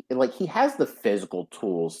think he has the physical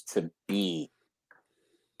tools to be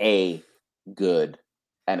a good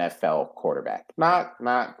NFL quarterback.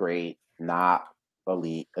 Not great, not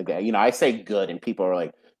elite. Again, I say good, and people are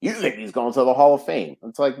like, "You think he's going to the Hall of Fame?"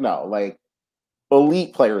 It's like, no,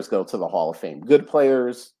 elite players go to the Hall of Fame. Good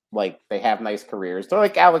players, they have nice careers. They're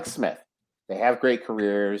like Alex Smith. They have great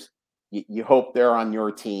careers. You hope they're on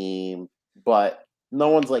your team, but no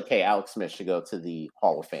one's like, "Hey, Alex Smith should go to the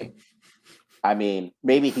Hall of Fame." I mean,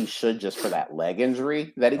 maybe he should, just for that leg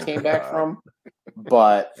injury that he came back from.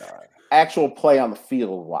 but actual play on the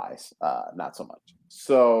field wise, not so much.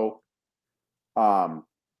 So,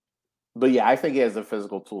 but yeah, I think he has the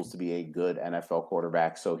physical tools to be a good NFL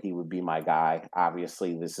quarterback. So he would be my guy.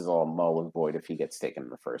 Obviously, this is all null and void if he gets taken in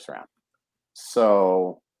the first round.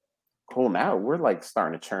 So cool. Now we're like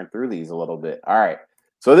starting to churn through these a little bit. All right.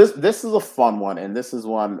 So this is a fun one, and this is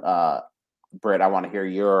one, Britt, I want to hear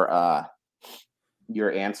your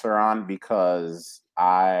answer on, because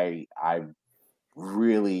I am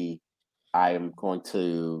going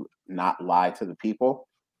to not lie to the people.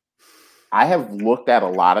 I have looked at a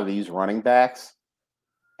lot of these running backs,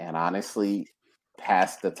 and honestly,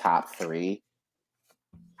 past the top 3,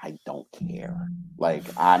 I don't care. Like,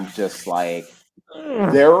 I'm just like,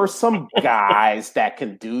 there are some guys that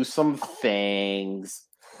can do some things,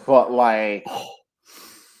 but like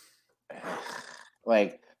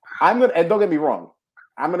I'm gonna, and don't get me wrong,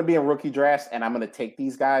 I'm gonna be in rookie drafts and I'm gonna take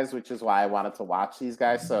these guys, which is why I wanted to watch these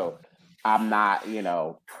guys. So I'm not,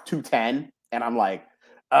 210, and I'm like,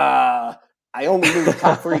 I only knew the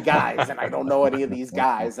top 3 guys, and I don't know any of these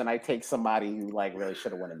guys, and I take somebody who like really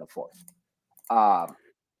should have won in the 4th.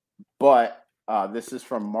 But this is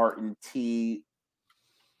from Martin T.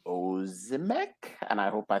 Ozimek, and I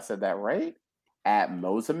hope I said that right, at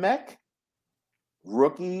Mozimek.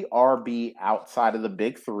 Rookie RB outside of the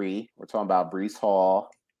big 3. We're talking about Breece Hall,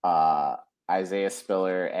 Isaiah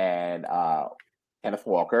Spiller, and Kenneth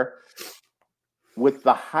Walker, with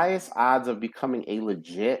the highest odds of becoming a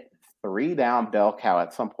legit 3-down bell cow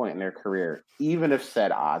at some point in their career, even if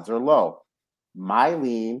said odds are low. My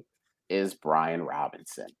lean is Brian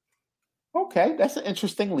Robinson. Okay, that's an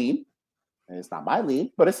interesting lean. It's not my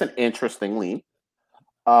lean, but it's an interesting lean.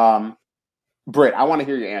 Britt, I want to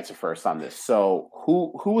hear your answer first on this. So,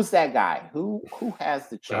 who is that guy? Who has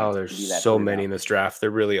the chance? Oh, there's so many in this draft.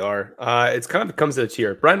 There really are. It's kind of comes to a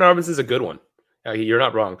tier. Brian Robinson's a good one. You're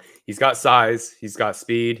not wrong. He's got size. He's got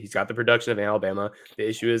speed. He's got the production of Alabama. The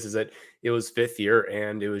issue is that it was 5th year,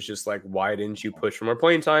 and it was just like, why didn't you push for more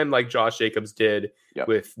playing time like Josh Jacobs did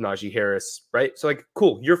with Najee Harris, right? So, like,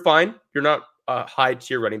 cool. You're fine. You're not a high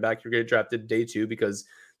tier running back. You're getting drafted day 2 because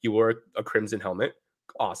you wore a crimson helmet.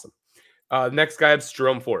 Awesome. Next guy is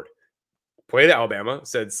Jerome Ford. Played at Alabama,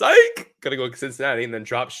 said, psych, gotta go to Cincinnati, and then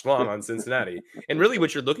dropped Schlong on Cincinnati. And really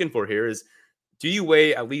what you're looking for here is, do you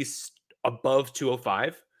weigh at least above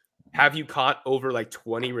 205? Have you caught over like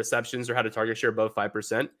 20 receptions or had a target share above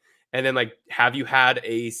 5%? And then like, have you had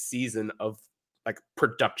a season of like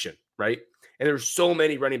production, right? And there's so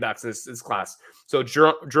many running backs in this class. So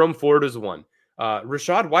Jerome Ford is one.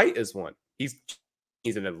 Rachaad White is one. He's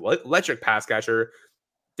an electric pass catcher.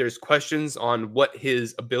 There's questions on what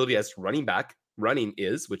his ability as running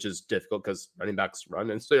is, which is difficult because running backs run.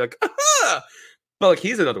 And so you're like, aha! But like,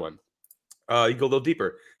 he's another one. You go a little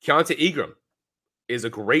deeper. Keontae Ingram is a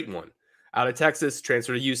great one. Out of Texas,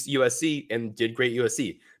 transferred to USC and did great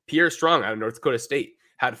USC. Pierre Strong out of North Dakota State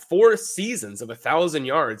had 4 seasons of 1,000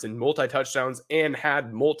 yards and multi-touchdowns and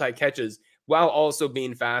had multi-catches while also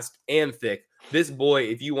being fast and thick. This boy,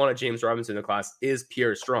 if you want a James Robinson in the class, is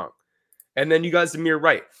Pierre Strong. And then you got Zamir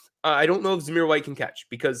White. I don't know if Zamir White can catch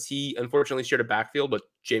because he unfortunately shared a backfield with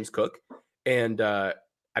James Cook. And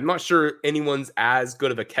I'm not sure anyone's as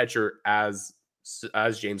good of a catcher as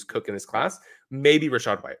James Cook in this class. Maybe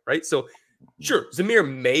Rachaad White, right? So sure, Zamir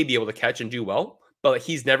may be able to catch and do well, but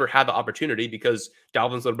he's never had the opportunity because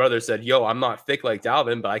Dalvin's little brother said, yo, I'm not thick like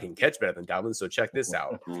Dalvin, but I can catch better than Dalvin. So check this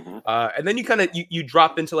out. And then you kind of, you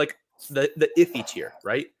drop into like the iffy tier,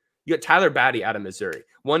 right? You got Tyler Batty out of Missouri,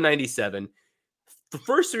 197. The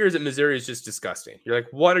first 3 years at Missouri is just disgusting. You're like,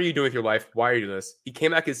 what are you doing with your life? Why are you doing this? He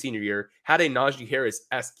came back his senior year, had a Najee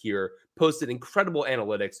Harris-esque year, posted incredible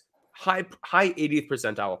analytics, high 80th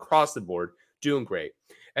percentile across the board, doing great.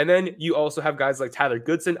 And then you also have guys like Tyler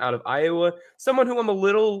Goodson out of Iowa, someone who I'm a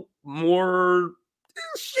little more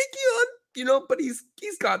shaky on, but he's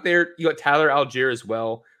got there. You got Tyler Algier as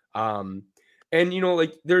well. And,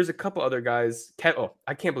 like there's a couple other guys.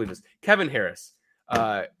 I can't believe this. Kevin Harris.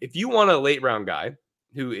 If you want a late round guy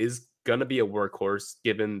who is going to be a workhorse,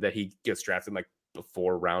 given that he gets drafted like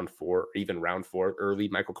before round 4, or even round 4, early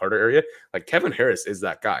Michael Carter area, like Kevin Harris is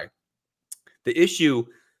that guy. The issue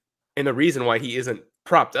and the reason why he isn't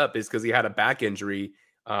propped up is because he had a back injury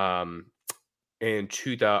in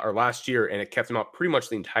last year, and it kept him out pretty much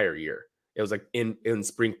the entire year. It was like in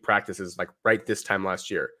spring practices, like right this time last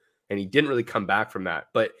year. And he didn't really come back from that.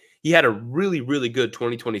 But he had a really, really good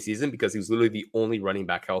 2020 season because he was literally the only running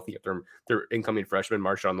back healthy after their incoming freshman,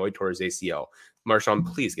 Marshawn Lloyd, tore his ACL. Marshawn,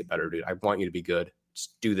 please get better, dude. I want you to be good.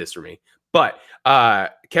 Just do this for me. But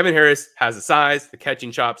Kevin Harris has the size, the catching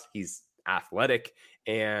chops. He's athletic.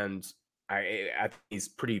 And I think he's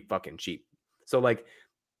pretty fucking cheap. So like,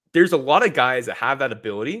 there's a lot of guys that have that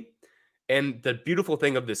ability. And the beautiful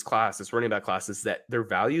thing of this class, this running back class, is that their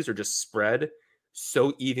values are just spread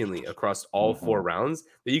so evenly across all 4 rounds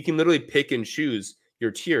that you can literally pick and choose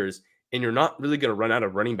your tiers, and you're not really going to run out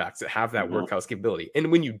of running backs that have that workhouse capability.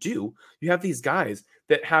 And when you do, you have these guys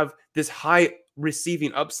that have this high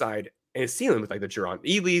receiving upside and a ceiling with like the Jaron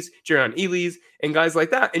Ely's, and guys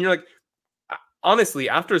like that. And you're like, honestly,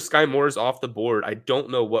 after Sky Moore's off the board, I don't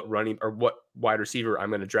know what running or what wide receiver I'm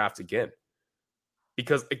going to draft again,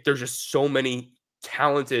 because like, there's just so many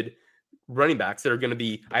talented running backs that are going to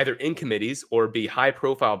be either in committees or be high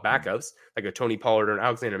profile backups like a Tony Pollard or an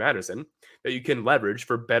Alexander Madison that you can leverage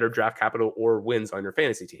for better draft capital or wins on your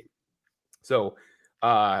fantasy team. So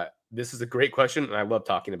this is a great question, and I love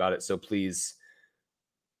talking about it. So please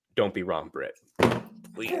don't be wrong, Britt.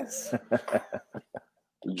 Please.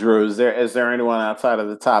 Drew, is there anyone outside of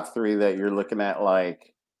the top 3 that you're looking at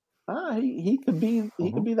like, he could be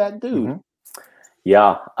that dude?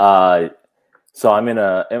 Yeah. So I'm in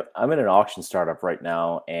an auction startup right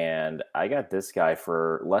now, and I got this guy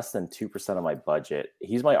for less than 2% of my budget.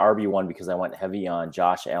 He's my RB1 because I went heavy on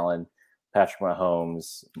Josh Allen, Patrick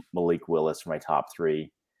Mahomes, Malik Willis for my top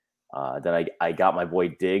 3. Then I got my boy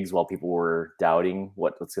Diggs while people were doubting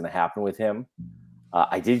what's going to happen with him.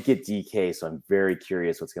 I did get DK, so I'm very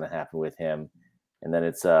curious what's going to happen with him. And then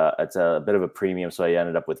it's a bit of a premium, so I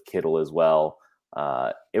ended up with Kittle as well.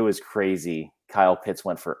 It was crazy. Kyle Pitts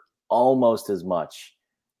went for almost as much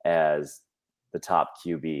as the top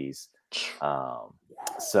QBs.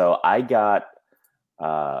 So I got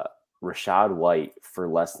Rachaad White for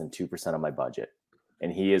less than 2% of my budget,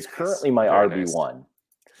 and he is currently my RB1.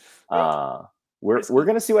 We're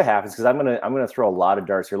going to see what happens, because I'm going to throw a lot of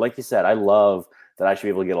darts here. Like you said, I love that I should be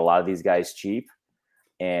able to get a lot of these guys cheap.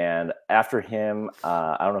 And after him,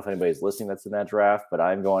 I don't know if anybody's listening that's in that draft, but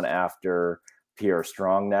I'm going after Pierre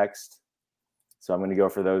Strong next. So I'm going to go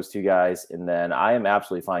for those 2 guys. And then I am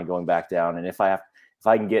absolutely fine going back down. And if I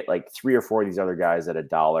can get like 3 or 4 of these other guys at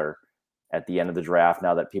 $1 at the end of the draft,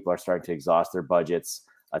 now that people are starting to exhaust their budgets,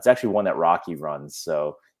 it's actually one that Rocky runs.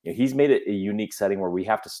 So he's made it a unique setting where we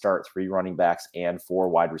have to start 3 running backs and 4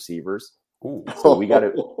 wide receivers. Ooh. So we got to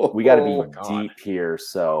be deep here.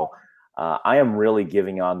 So I am really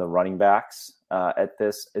giving on the running backs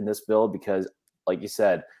in this build, because, like you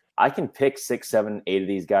said, I can pick 6, 7, 8 of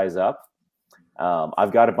these guys up.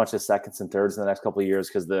 I've got a bunch of seconds and thirds in the next couple of years,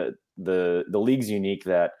 because the league's unique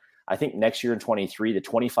that I think next year in 23, the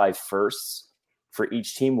 25 firsts for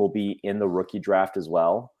each team will be in the rookie draft as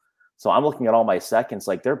well. So I'm looking at all my seconds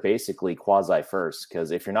like they're basically quasi first, because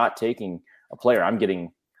if you're not taking a player,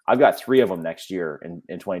 I've got 3 of them next year in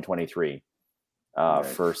 2023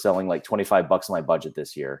 for selling like $25 in my budget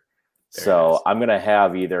this year. So I'm going to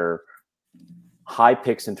have either high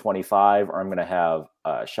picks in 25, or I'm going to have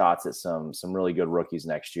shots at some really good rookies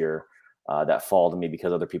next year that fall to me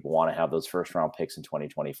because other people want to have those first round picks in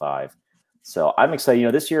 2025. So I'm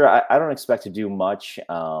excited. This year I don't expect to do much.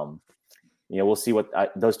 We'll see what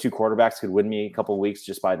those 2 quarterbacks could win me a couple of weeks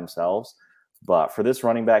just by themselves. But for this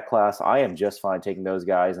running back class, I am just fine taking those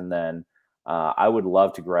guys. And then I would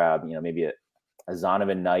love to grab, maybe a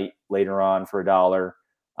Zonovan Knight later on for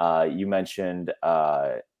 $1. You mentioned,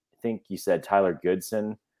 I think you said Tyler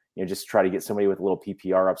Goodson, just try to get somebody with a little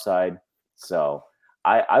PPR upside. So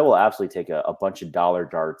I will absolutely take a bunch of dollar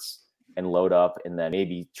darts and load up, and then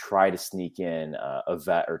maybe try to sneak in a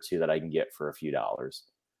vet or 2 that I can get for a few dollars.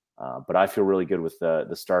 But I feel really good with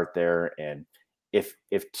the start there. And if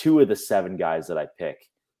 2 of the 7 guys that I pick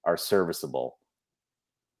are serviceable,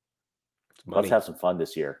 let's have some fun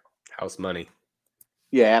this year. House money.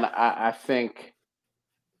 Yeah, and I think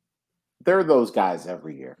there are those guys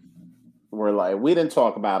every year. We're like, we didn't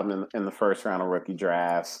talk about them in the first round of rookie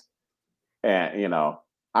drafts. And,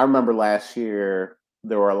 I remember last year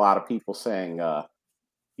there were a lot of people saying,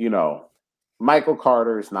 Michael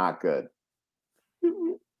Carter is not good.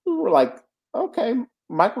 We were like, okay,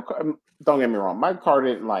 don't get me wrong. Michael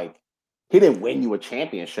Carter he didn't win you a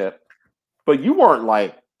championship, but you weren't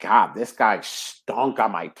like, God, this guy stunk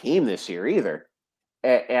on my team this year either.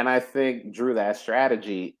 And I think, Drew, that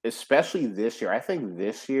strategy, especially this year, I think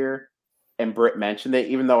this year, and Britt mentioned it,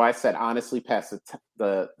 even though I said, honestly, past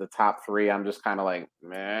the top 3, I'm just kind of like,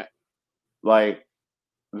 meh. Like,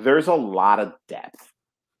 there's a lot of depth.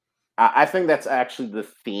 I think that's actually the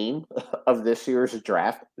theme of this year's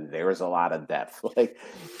draft. There is a lot of depth. Like,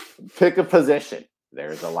 pick a position.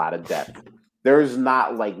 There's a lot of depth. There's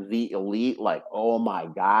not like the elite, like, oh my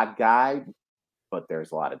God guy, but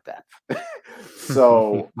there's a lot of depth.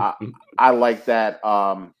 So I like that.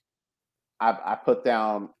 I put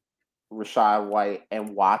down Rachaad White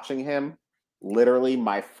and watching him, literally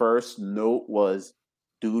my first note was,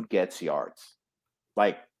 dude gets yards.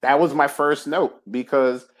 Like, that was my first note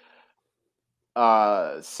because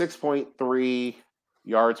 6.3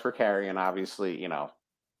 yards per carry, and obviously,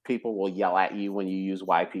 people will yell at you when you use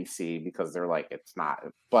YPC because they're like, it's not.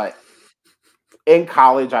 But in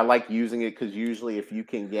college, I like using it because usually if you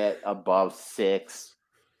can get above 6,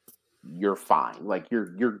 you're fine. Like,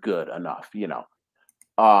 you're good enough,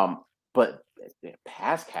 But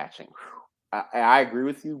pass catching, I agree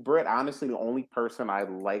with you, Britt. Honestly, the only person I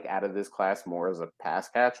like out of this class more as a pass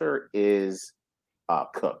catcher is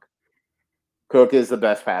Cook. Cook is the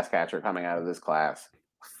best pass catcher coming out of this class.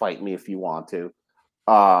 Fight me if you want to.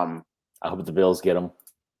 I hope the Bills get him.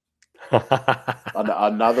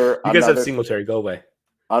 Another You guys have Singletary. Go away.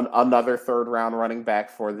 Another third round running back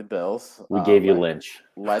for the Bills. We gave you Lynch.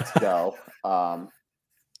 Let's go.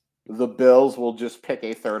 The Bills will just pick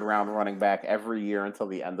a third round running back every year until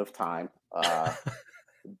the end of time,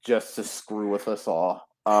 just to screw with us all.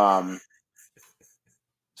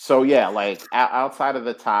 So yeah, like outside of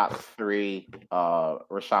the top 3,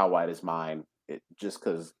 Rachaad White is mine. Just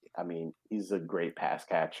because he's a great pass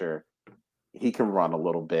catcher. He can run a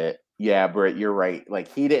little bit. Yeah, Britt, you're right. Like,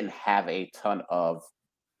 he didn't have a ton of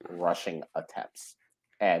rushing attempts,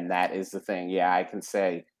 and that is the thing. Yeah, I can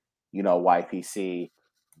say, YPC,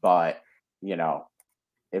 but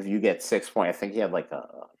if you get 6 point, I think he had like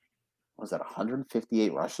was that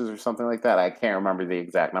 158 rushes or something like that? I can't remember the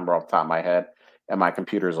exact number off the top of my head, and my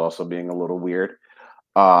computer is also being a little weird.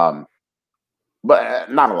 But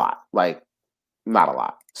not a lot. Like, not a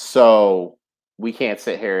lot. So we can't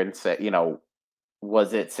sit here and say,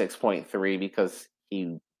 was it 6.3 because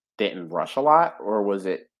he didn't rush a lot, or was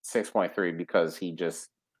it 6.3 because he just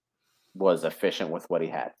was efficient with what he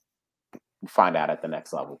had? We'll find out at the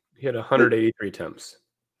next level. He had 183 attempts.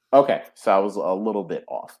 Okay, so I was a little bit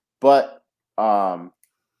off. But yeah,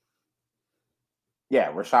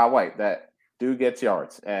 Rachaad White, that dude gets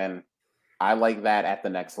yards, and I like that at the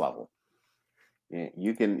next level.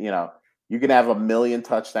 You can have 1 million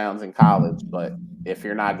touchdowns in college, but if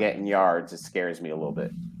you're not getting yards, it scares me a little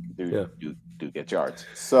bit. Dude gets yards.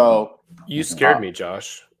 So you scared me,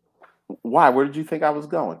 Josh. Why? Where did you think I was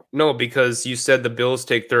going? No, because you said the Bills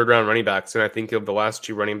take third round running backs, and I think of the last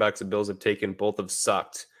 2 running backs the Bills have taken, both have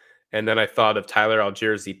sucked. And then I thought of Tyler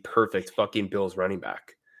Algier as the perfect fucking Bills running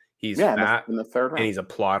back. He's fat in the third round, and he's a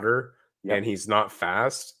plotter, and he's not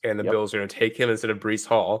fast. And the Bills are going to take him instead of Breece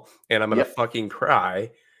Hall, and I'm going to fucking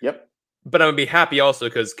cry. Yep. But I'm going to be happy also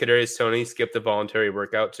because Kadarius Toney skipped a voluntary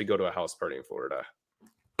workout to go to a house party in Florida.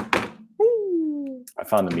 I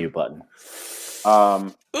found the mute button.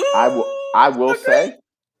 I will say,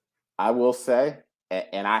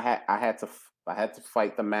 and I had to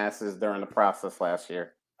fight the masses during the process last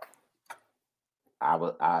year.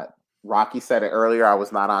 Rocky said it earlier. I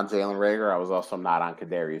was not on Jalen Reagor. I was also not on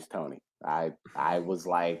Kadarius Toney. I was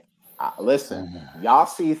like, listen, y'all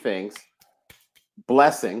see things,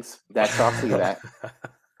 blessings that y'all see that,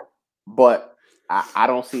 but I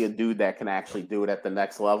don't see a dude that can actually do it at the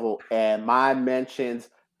next level. And my mentions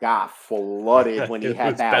got flooded when he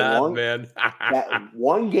had that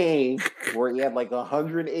one game where he had like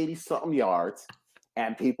 180 something yards,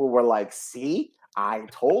 and people were like, "See, I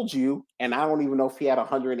told you." And I don't even know if he had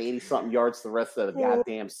 180 something yards the rest of the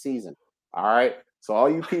goddamn season. All right, so all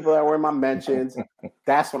you people that were in my mentions,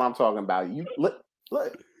 that's what I'm talking about. You look,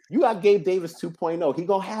 you got Gabe Davis 2.0. He's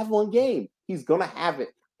gonna have one game. He's gonna have it,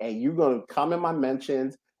 and you're gonna come in my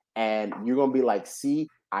mentions, and you're gonna be like, "See,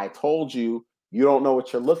 I told you." You don't know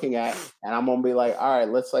what you're looking at, and I'm gonna be like, all right,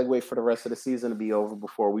 let's wait for the rest of the season to be over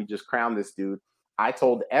before we just crown this dude. I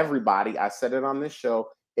told everybody, I said it on this show,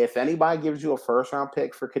 if anybody gives you a first round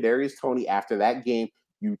pick for Kadarius Toney after that game,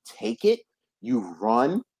 you take it, you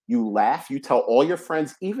run, you laugh, you tell all your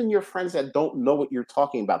friends, even your friends that don't know what you're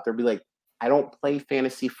talking about. They'll be like, I don't play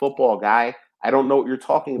fantasy football, guy. I don't know what you're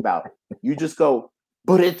talking about. You just go,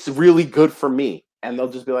 but it's really good for me. And they'll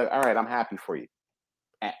just be like, all right, I'm happy for you.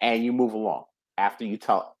 And you move along. After you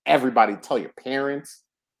tell everybody, tell your parents,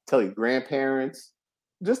 tell your grandparents,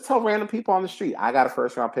 just tell random people on the street, I got a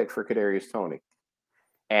first round pick for Kadarius Toney.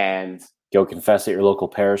 And go confess at your local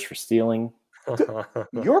parish for stealing.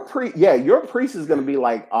 Your priest is going to be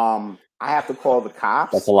like, I have to call the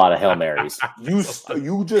cops. That's a lot of Hail Marys.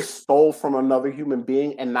 You just stole from another human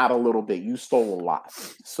being, and not a little bit. You stole a lot.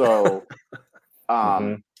 So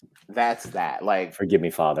that's that. Like, forgive me,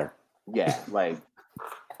 Father.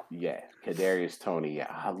 Yeah, Kadarius Toney. Yeah,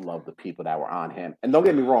 I love the people that were on him. And don't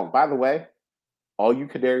get me wrong, by the way, all you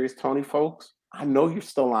Kadarius Toney folks, I know you're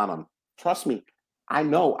still on him. Trust me. I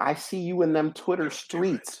know. I see you in them Twitter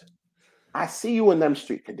streets. I see you in them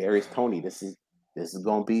streets. Kadarius Toney, this is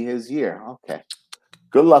gonna be his year. Okay.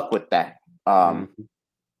 Good luck with that. Mhm.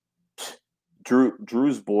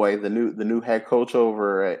 Drew's boy, the new head coach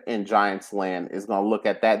over in Giants land, is gonna look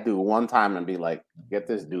at that dude one time and be like, "Get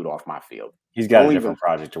this dude off my field." He's got Don't a even different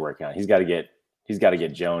project to work on. He's got to get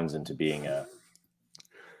Jones into being a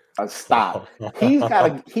stop.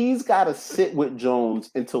 He's gotta sit with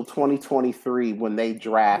Jones until 2023 when they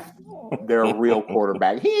draft their real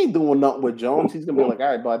quarterback. He ain't doing nothing with Jones. He's gonna be like, "All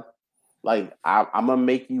right, bud, like I'm gonna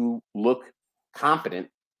make you look competent,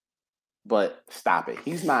 but stop it."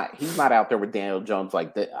 He's not out there with Daniel Jones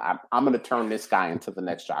like that. I'm gonna turn this guy into the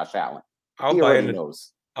next Josh Allen. I'll He buy already into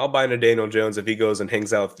knows. I'll buy into Daniel Jones if he goes and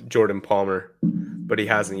hangs out with Jordan Palmer, but he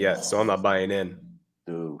hasn't yet, so I'm not buying in.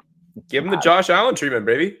 Dude, Give him the Josh Allen treatment,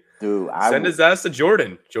 baby. Send his ass to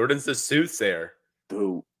Jordan. Jordan's the soothsayer.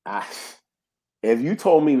 Dude, if you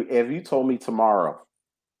told me tomorrow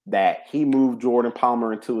that he moved Jordan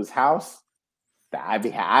Palmer into his house,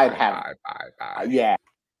 yeah,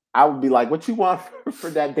 I would be like, "What you want for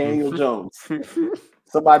that Daniel Jones?"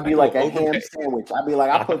 Somebody be like a ham sandwich. I'd be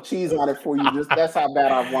like, "I'll put cheese on it for you." Just that's how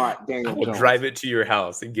bad I want Daniel Jones. Drive it to your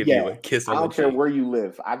house and give you a kiss on the cheek. I don't care where you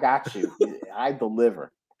live. I got you. I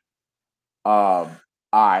deliver. All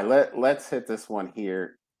right, let's hit this one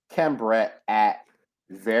here. Ken Brett at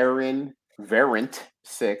Verint6,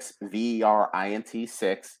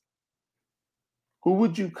 VERINT6. Who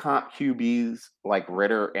would you comp QBs like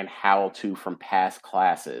Ritter and Howell to from past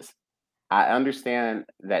classes? I understand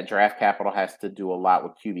that draft capital has to do a lot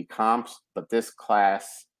with QB comps, but this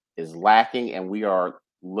class is lacking, and we are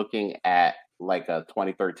looking at like a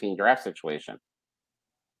 2013 draft situation.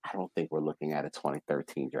 I don't think we're looking at a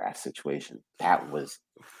 2013 draft situation. That was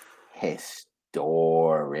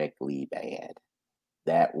historically bad.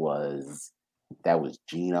 That was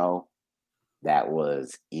Geno. That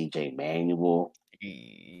was EJ Manuel.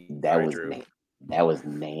 That was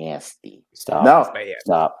nasty. Stop.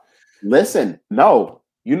 Listen, no.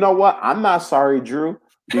 You know what? I'm not sorry, Drew,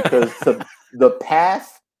 because the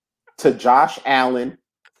path to Josh Allen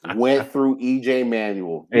went through EJ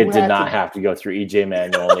Manuel. It did not have to go through EJ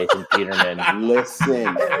Manuel, Nathan Peterman.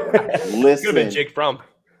 Listen. Could have been Jake Fromm.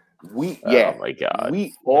 Oh my God.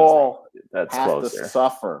 We all that's have closer. to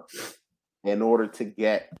suffer in order to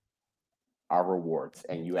get our rewards.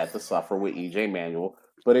 And you had to suffer with EJ Manuel,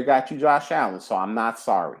 but it got you Josh Allen. So I'm not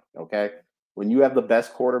sorry. Okay. When you have the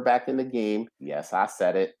best quarterback in the game, yes, I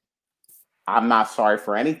said it. I'm not sorry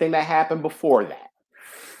for anything that happened before that,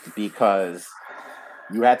 because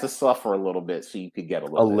you had to suffer a little bit so you could get a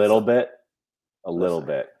little bit.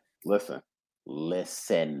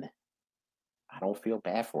 Listen. I don't feel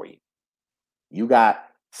bad for you. You got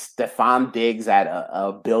Stephon Diggs at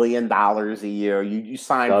 $1 billion a year. You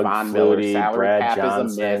signed Doug Von Flutie, Miller. Salary Brad cap Johnson.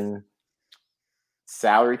 is a myth.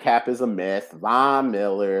 Salary cap is a myth. Von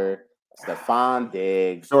Miller, Stephon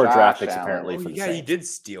Diggs, draft picks apparently. For the yeah, you did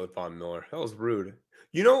steal Von Miller. That was rude.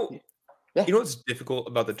 You know what's difficult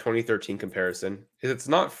about the 2013 comparison is it's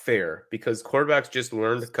not fair because quarterbacks just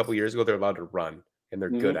learned a couple years ago they're allowed to run and they're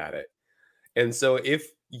good at it. And so if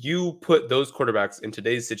you put those quarterbacks in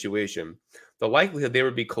today's situation, the likelihood they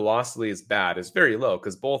would be colossally as bad is very low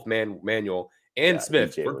because both Manuel and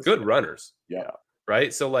Smith were good runners. Yeah.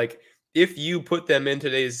 Right. So like if you put them in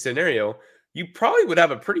today's scenario, you probably would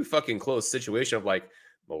have a pretty fucking close situation of like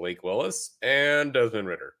Malik Willis and Desmond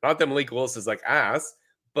Ritter. Not that Malik Willis is like ass,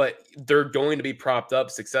 but they're going to be propped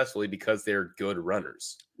up successfully because they're good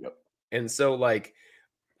runners. Yep. And so like,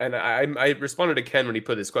 and I responded to Ken when he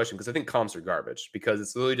put this question because I think comps are garbage because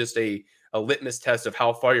it's literally just a litmus test of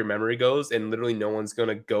how far your memory goes, and literally no one's going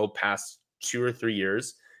to go past 2 or 3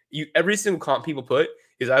 years. Every single comp people put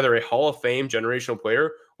is either a Hall of Fame generational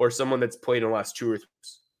player or someone that's played in the last 2 or 3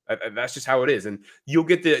 years. That's just how it is, and you'll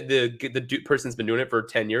get the person's been doing it for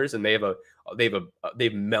 10 years, and they've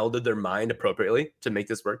melded their mind appropriately to make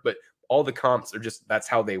this work. But all the comps are just that's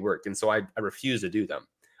how they work, and so I refuse to do them.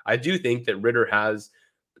 I do think that Ritter has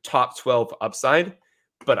top 12 upside,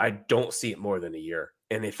 but I don't see it more than a year.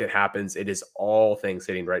 And if it happens, it is all things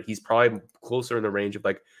hitting right. He's probably closer in the range of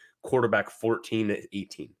like quarterback 14 to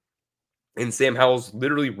 18. And Sam Howell's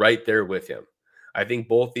literally right there with him. I think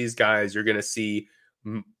both these guys you're going to see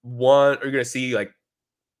like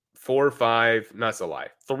 4 or 5, not so lie,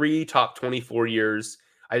 3 top 24 years.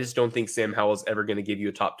 I just don't think Sam Howell's ever going to give you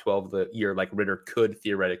a top 12 the year like Ritter could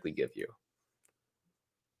theoretically give you.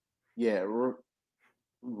 Yeah,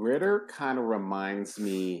 Ritter kind of reminds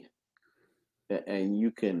me, and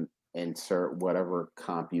you can insert whatever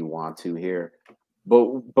comp you want to here,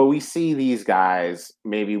 but we see these guys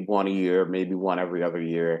maybe one a year, maybe one every other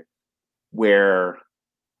year, where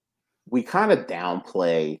we kind of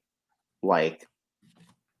downplay like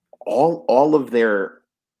all of their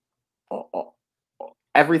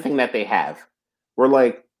everything that they have. We're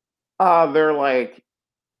like, they're like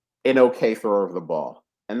an okay thrower of the ball.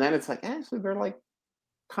 And then it's like, actually, they're like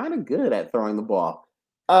kind of good at throwing the ball.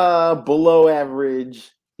 Below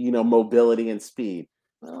average, mobility and speed.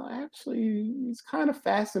 Well, actually, he's kind of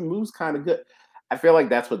fast and moves kind of good. I feel like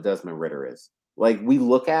that's what Desmond Ritter is. Like, we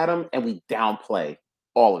look at him and we downplay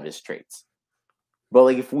all of his traits. But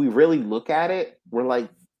like, if we really look at it, we're like,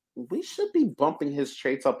 we should be bumping his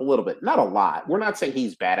traits up a little bit. Not a lot. We're not saying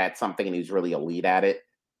he's bad at something and he's really elite at it.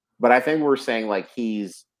 But I think we're saying like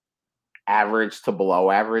he's average to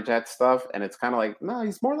below average at stuff. And it's kind of like, no,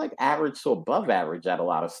 he's more like average to above average at a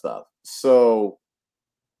lot of stuff. So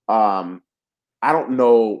I don't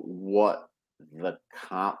know what the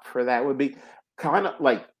comp for that would be. Kind of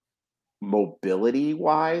like mobility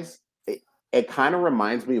wise, it kind of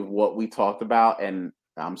reminds me of what we talked about. And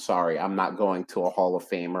I'm sorry, I'm not going to a Hall of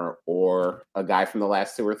Famer or a guy from the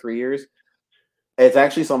last 2 or 3 years. It's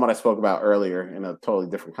actually someone I spoke about earlier in a totally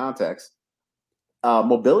different context.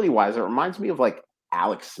 Mobility wise, it reminds me of like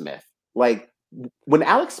Alex Smith. Like when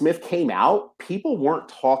Alex Smith came out, people weren't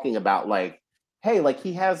talking about like, hey, like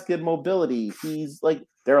he has good mobility. He's like,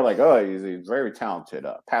 they're like, oh, he's very talented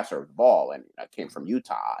passer of the ball, and came from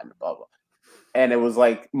Utah and blah blah. And it was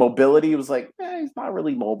like mobility was like, he's not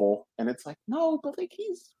really mobile. And it's like, no, but like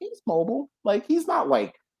he's mobile. Like he's not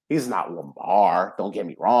Lamar. Don't get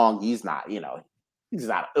me wrong. He's not, he's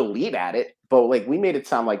not elite at it. But like we made it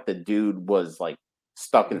sound like the dude was like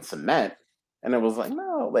stuck in cement. And it was like,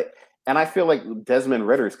 no, like, and I feel like Desmond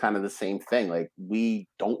Ritter is kind of the same thing. Like we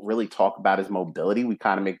don't really talk about his mobility. We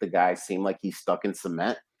kind of make the guy seem like he's stuck in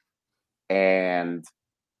cement. And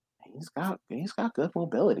he's got good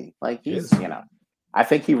mobility. Like he's, I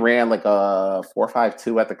think he ran like a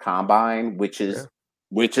 4.52 at the combine, which is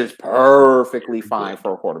perfectly fine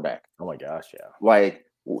for a quarterback. Oh my gosh, yeah. Like,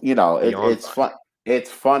 it's fun. It's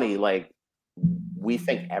funny. Like we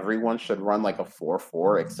think everyone should run like a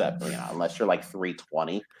 4.4, except unless you're like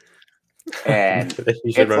 320. And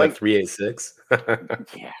you should run like, a 3.86.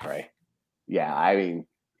 Yeah, right. Yeah, I mean,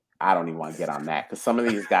 I don't even want to get on that because some of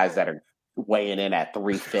these guys that are weighing in at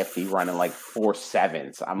 350 running like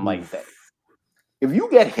 4.7s, I'm like that. If you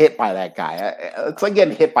get hit by that guy, it's like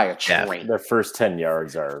getting hit by a train. The first 10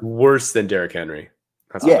 yards are worse than Derrick Henry.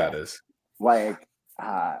 That's what that is. Like,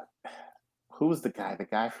 who was the guy? The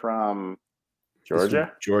guy from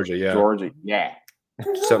Georgia? Georgia, yeah. Georgia, yeah.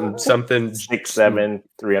 Something 6'7",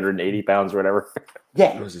 380 pounds or whatever.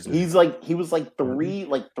 Yeah, he was like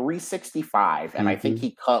 365, and I think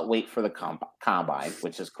he cut weight for the combine,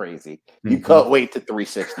 which is crazy. He cut weight to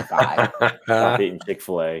 365. Eating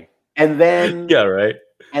Chick-fil-A. And then right.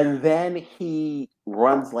 And then he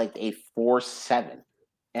runs like a 4.7,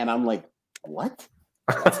 and I'm like, what?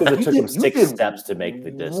 That's because it took him 6 steps to make the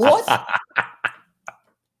distance. What?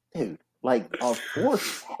 Dude, like a 4.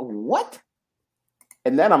 What?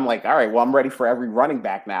 And then I'm like, all right, well, I'm ready for every running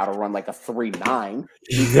back now to run like a 3.9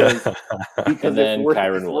 because if we're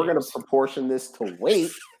going to proportion this to weight,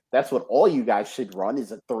 that's what all you guys should run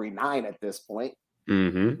is a 3.9 at this point.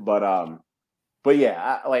 Mm-hmm. But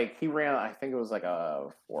yeah, like he ran, I think it was like a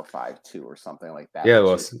 4.52 or something like that. Yeah, it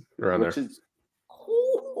was around there. Which is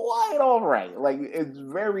quite all right. Like it's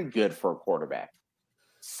very good for a quarterback.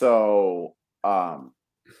 So,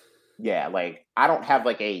 yeah, like I don't have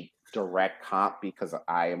like a direct comp because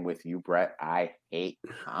I am with you, Brett. I hate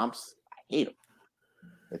comps. I hate them.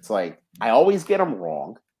 It's like I always get them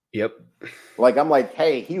wrong. Yep. Like I'm like,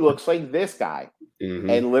 hey, he looks like this guy. Mm-hmm.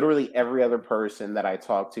 And literally every other person that I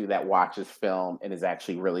talk to that watches film and is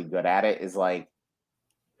actually really good at it is like,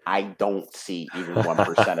 I don't see even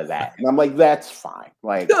 1% of that. And I'm like, that's fine.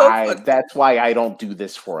 Like that's why I don't do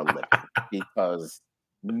this for a living, because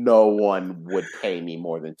no one would pay me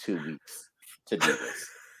more than 2 weeks to do this.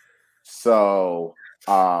 So,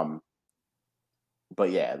 but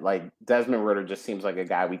yeah, like Desmond Ritter just seems like a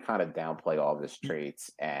guy we kind of downplay all of his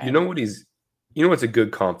traits. And you know what's a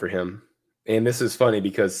good comp for him? And this is funny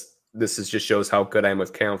because this just shows how good I am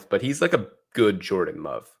with counts, but he's like a good Jordan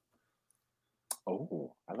Love.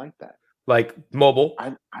 Oh, I like that. Like mobile.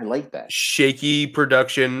 I like that. Shaky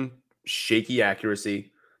production, shaky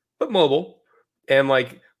accuracy, but mobile. And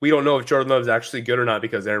like, we don't know if Jordan Love's actually good or not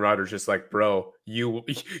because Aaron Rodgers just like, bro, you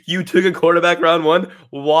took a quarterback round 1.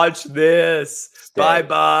 Watch this.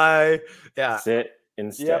 Bye-bye. Yeah. Sit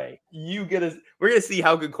and stay. Yep. We're going to see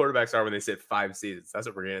how good quarterbacks are when they sit 5 seasons. That's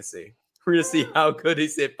what we're going to see. We're going to see how good he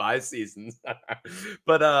sit 5 seasons.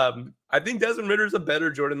 But I think Desmond Ritter's a better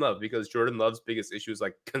Jordan Love because Jordan Love's biggest issue is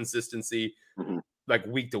like consistency. Mm-hmm. like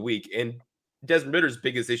week to week. And Desmond Ritter's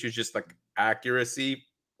biggest issue is just like accuracy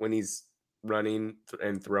when he's running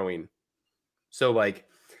and throwing. So like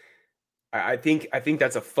I think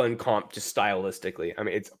that's a fun comp just stylistically. I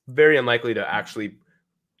mean, it's very unlikely to actually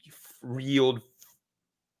yield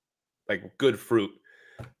like good fruit,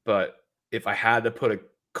 but if I had to put a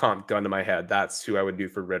comp gun to my head, that's who I would do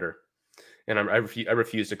for Ritter. And I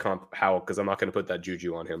refuse to comp Howell because I'm not going to put that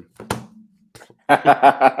juju on him.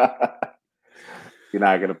 You're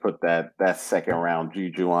not going to put that second round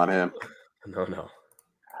juju on him. No,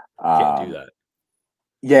 can't do that.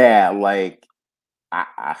 Yeah, like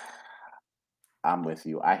I'm with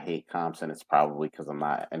you. I hate comps, and it's probably because I'm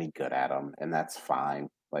not any good at them, and that's fine.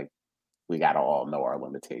 Like we got to all know our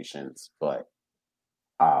limitations, but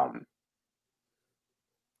yeah,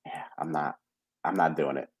 I'm not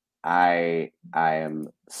doing it. I am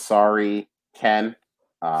sorry, Ken.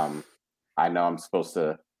 I know I'm supposed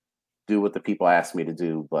to do what the people ask me to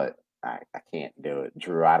do, but I can't do it.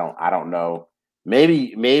 Drew, I don't know.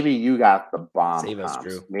 Maybe you got the bomb Save us,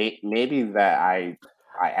 comps. Drew. Maybe that I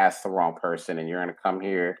asked the wrong person, and you're gonna come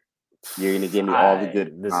here. You're gonna give me all the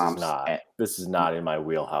good comps. This is not in my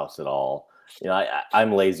wheelhouse at all. You know,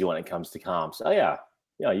 I'm lazy when it comes to comps. Oh yeah,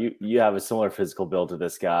 you have a similar physical build to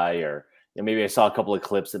this guy, or maybe I saw a couple of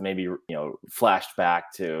clips that maybe flashed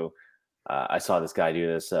back to. I saw this guy do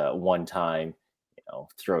this one time.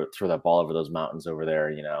 Throw that ball over those mountains over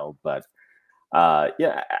there. But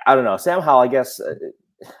yeah, I don't know. Sam Howell, I guess.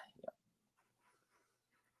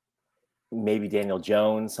 Maybe Daniel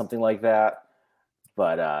Jones, something like that.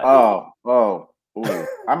 But ooh,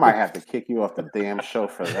 I might have to kick you off the damn show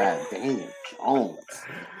for that, Daniel Jones.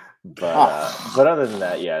 But other than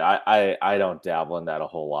that, yeah, I don't dabble in that a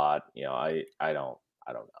whole lot. I don't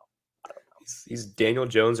know. He's Daniel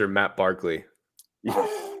Jones or Matt Barkley.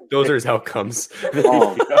 Those are his outcomes.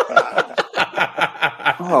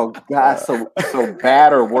 Oh God, so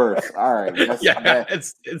bad or worse? All right,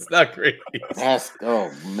 it's not great.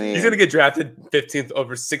 Oh man, he's gonna get drafted 15th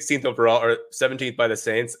over 16th overall or 17th by the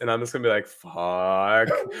Saints, and I'm just gonna be like, fuck.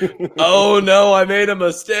 Oh no, I made a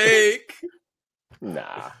mistake.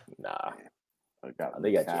 Nah. They got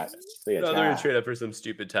they're gonna trade up for some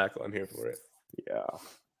stupid tackle. I'm here for it.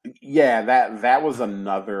 Yeah. That was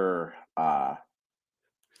another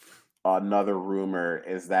rumor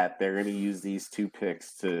is that they're going to use these 2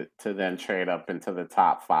 picks to then trade up into the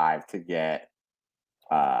top 5 to get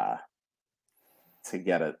a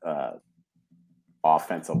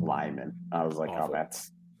offensive lineman. I was like, awful. Oh,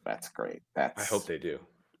 that's great. I hope they do.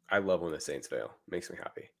 I love when the Saints fail. Makes me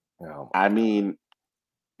happy. I mean,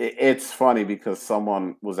 it's funny because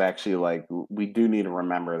someone was actually like, we do need to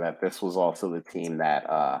remember that this was also the team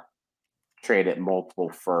that traded multiple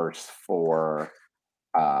firsts for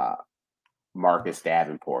Marcus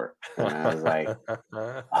Davenport. And I was like,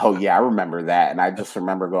 oh yeah, I remember that. And I just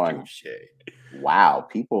remember going, wow,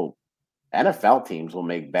 NFL teams will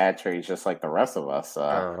make bad trades just like the rest of us.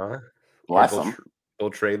 Bless them. They'll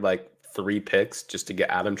trade like 3 picks just to get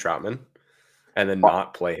Adam Troutman and then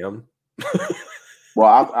not play him.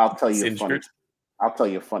 Well, I'll tell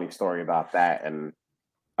you a funny story about that. And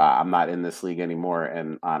I'm not in this league anymore.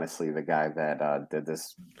 And honestly, the guy that did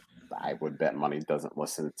this, I would bet money doesn't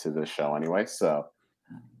listen to the show anyway. So,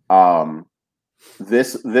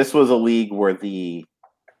 this was a league where the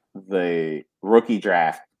rookie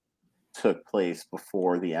draft took place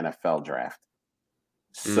before the NFL draft.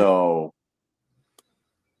 So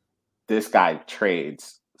this guy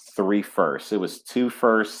trades 3 firsts. It was 2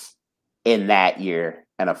 firsts in that year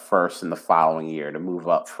and a first in the following year to move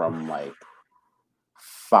up from like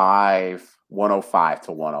 105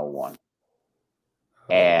 to 101.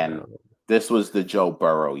 And this was the Joe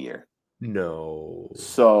Burrow year. No.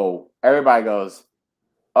 So everybody goes,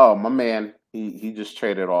 oh, my man, he just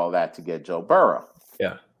traded all that to get Joe Burrow.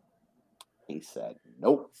 Yeah. He said,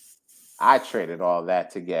 nope. I traded all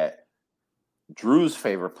that to get Drew's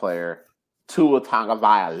favorite player, Tua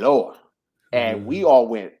Tagovailoa. And we all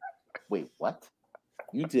went, wait, what?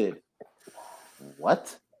 You did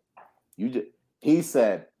what? You did. He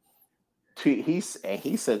said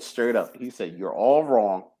straight up, he said, you're all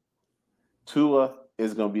wrong. Tua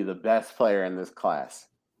is going to be the best player in this class.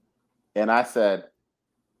 And I said,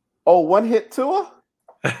 oh, one hit Tua?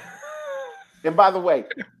 And by the way,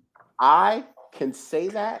 I can say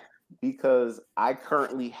that because I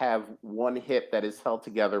currently have one hip that is held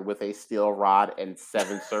together with a steel rod and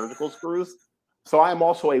 7 surgical screws. So I am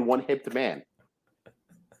also a one-hipped man.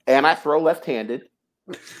 And I throw left-handed.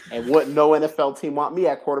 And wouldn't no NFL team want me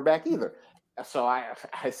at quarterback either. So I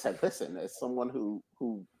said, listen, as someone who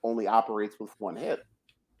only operates with one hip,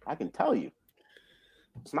 I can tell you,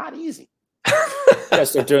 it's not easy. gotta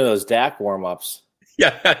start doing those DAC warm-ups.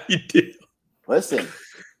 Yeah, you do. Listen,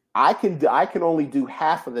 I can only do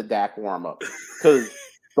half of the DAC warm up because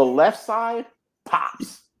the left side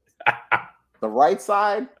pops, the right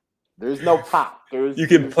side there's no pop. You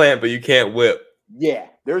can plant, but you can't whip. Yeah,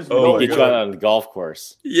 there's Oh no. Get you out on the golf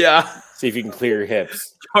course. Yeah, see if you can clear your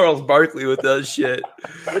hips. Charles Barkley with that shit.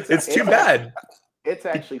 It's too bad. It's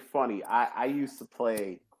actually funny. I used to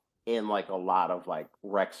play in like a lot of like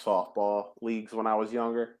rec softball leagues when I was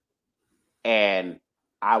younger, and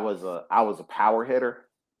I was a power hitter.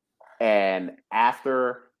 And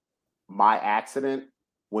after my accident,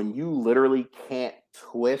 when you literally can't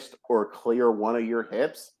twist or clear one of your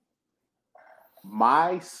hips,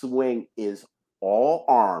 my swing is all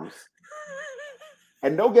arms.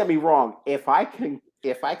 And don't get me wrong, if I can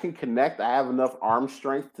connect, I have enough arm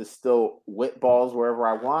strength to still whip balls wherever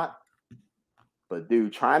I want. But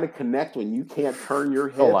dude, trying to connect when you can't turn your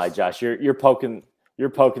hips. Don't lie, Josh. You're poking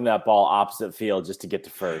that ball opposite field just to get to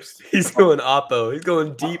first. He's going oppo. He's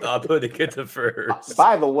going deep oppo to get to first.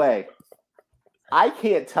 By the way, I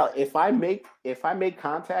can't tell if I make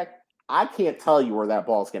contact, I can't tell you where that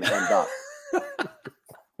ball's going to end up.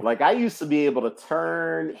 Like I used to be able to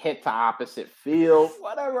turn, hit to opposite field,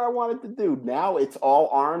 whatever I wanted to do. Now it's all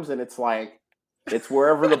arms, and it's like it's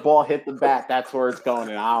wherever the ball hit the bat, that's where it's going,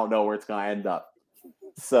 and I don't know where it's going to end up.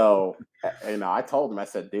 So, I told him, I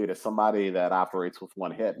said, dude, as somebody that operates with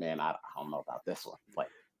one hip, man, I don't know about this one. Like,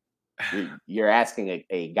 you're asking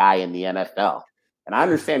a guy in the NFL, and I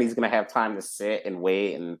understand he's going to have time to sit and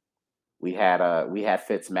wait. And we had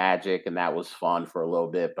Fitzmagic, and that was fun for a little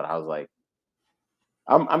bit. But I was like,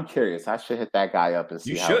 I'm curious. I should hit that guy up and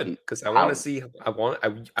see. You should, because I want to see. I want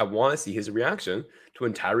to see his reaction to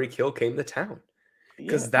when Tyreek Hill came to town.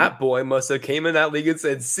 Because that boy must have came in that league and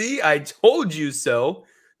said, "See, I told you so."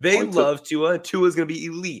 They love Tua. Tua's going to be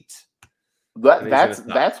elite.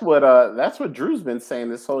 That's what Drew's been saying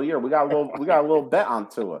this whole year. We got a little bet on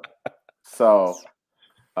Tua. So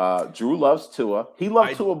Drew loves Tua. He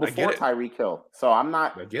loved Tua before Tyreek Hill. So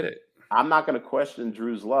I get it. I'm not going to question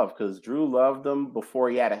Drew's love because Drew loved him before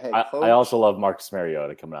he had a head coach. I also love Marcus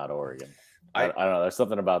Mariota coming out of Oregon. I don't know. There's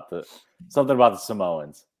something about the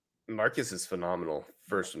Samoans. Marcus is phenomenal,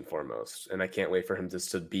 first and foremost, and I can't wait for him just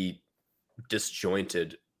to be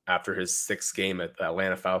disjointed after his 6th game at the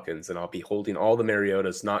Atlanta Falcons, and I'll be holding all the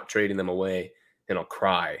Mariotas, not trading them away, and I'll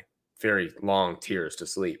cry very long tears to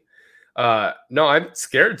sleep. No, I'm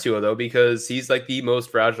scared Tua though because he's like the most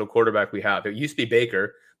fragile quarterback we have. It used to be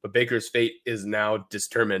Baker, but Baker's fate is now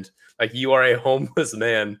determined. Like you are a homeless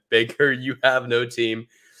man, Baker. You have no team.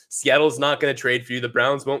 Seattle's not going to trade for you. The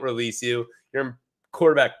Browns won't release you. You're in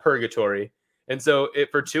quarterback purgatory. And so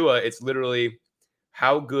for Tua, it's literally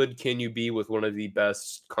how good can you be with one of the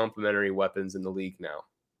best complementary weapons in the league now?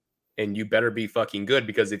 And you better be fucking good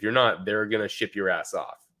because if you're not, they're going to ship your ass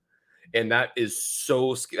off. And that is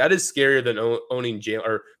scarier than owning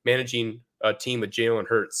or managing a team with Jalen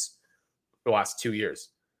Hurts the last 2 years.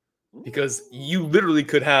 Because you literally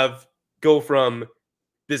could go from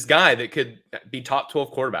this guy that could be top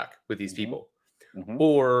 12 quarterback with these people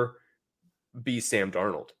or be Sam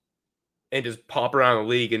Darnold and just pop around the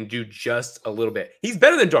league and do just a little bit. He's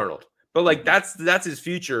better than Darnold, but like that's his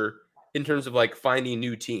future in terms of like finding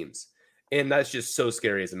new teams. And that's just so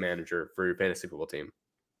scary as a manager for your fantasy football team.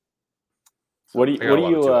 So what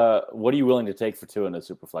are you willing to take for Tua in the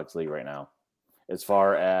Superflex league right now? As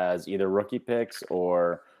far as either rookie picks,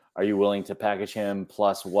 or are you willing to package him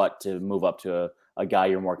plus what to move up to a guy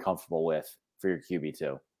you're more comfortable with for your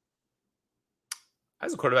QB2?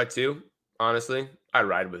 As a quarterback too, honestly, I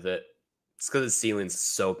ride with it. It's because his ceiling's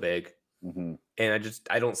so big. And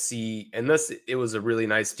I don't see, unless it was a really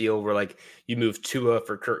nice deal where like you move Tua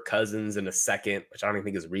for Kirk Cousins in a second, which I don't even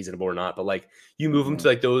think is reasonable or not, but like you move him to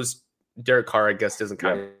like those. Derek Carr, I guess, doesn't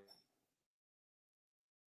kind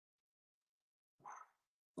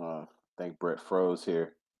of. I think Brett froze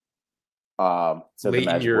here. So the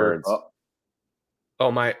magic words.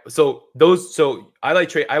 I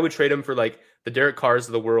would trade him for like the Derek Carrs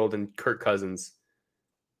of the world and Kirk Cousins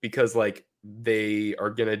because like they are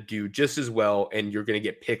gonna do just as well and you're gonna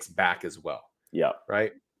get picks back as well. Yeah.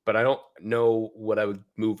 Right. But I don't know what I would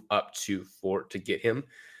move up to get him.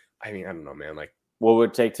 I mean, I don't know, man. Like, what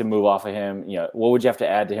would it take to move off of him? What would you have to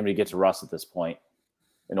add to him to get to Russ at this point?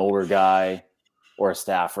 An older guy or a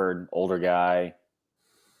Stafford, older guy?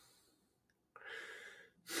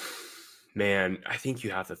 Man, I think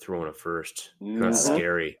you have to throw in a first. That's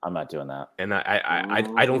scary. I'm not doing that. And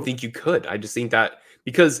I don't think you could. I just think that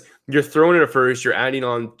because you're throwing in a first, you're adding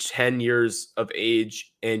on 10 years of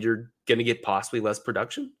age and you're going to get possibly less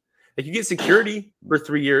production. Like you get security for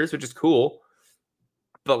 3 years, which is cool.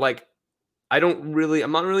 but like I'm not really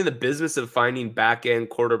in the business of finding back end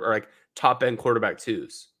quarter or like top end quarterback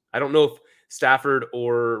twos. I don't know if Stafford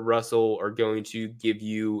or Russell are going to give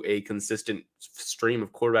you a consistent stream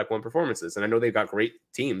of quarterback one performances. And I know they've got great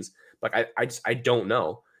teams, but I don't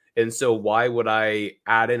know. And so why would I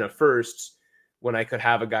add in a first when I could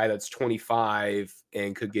have a guy that's 25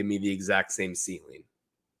 and could give me the exact same ceiling?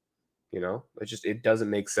 You know, it doesn't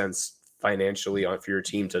make sense financially for your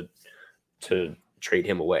team to trade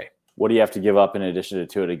him away. What do you have to give up in addition to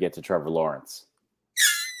Tua to get to Trevor Lawrence?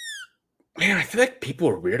 Man, I feel like people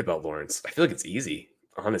are weird about Lawrence. I feel like it's easy.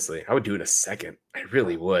 Honestly, I would do it in a second. I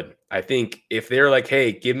really would. I think if they're like,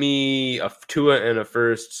 "Hey, give me a Tua and a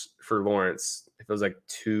first for Lawrence," if it was like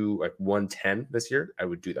 110 this year, I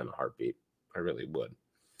would do that in a heartbeat. I really would.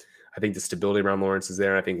 I think the stability around Lawrence is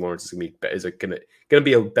there. I think Lawrence is gonna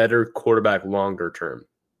be a better quarterback longer term.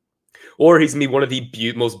 Or he's gonna be one of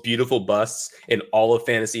the most beautiful busts in all of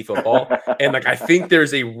fantasy football. And like I think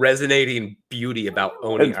there's a resonating beauty about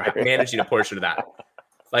managing a portion of that.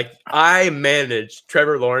 Like I managed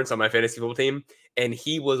Trevor Lawrence on my fantasy football team, and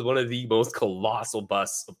he was one of the most colossal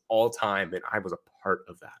busts of all time, and I was a part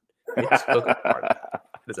of that. I took a part of that.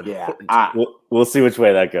 It's important. We'll see which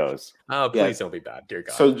way that goes. Oh, please don't be bad, dear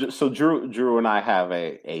God. So Drew and I have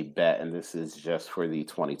a bet, and this is just for the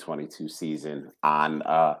 2022 season on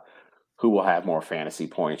who will have more fantasy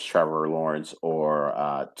points, Trevor Lawrence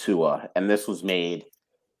or Tua. And this was made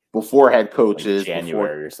before head coaches, like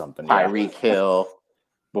January or something. Tyreek Hill,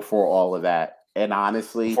 before all of that. And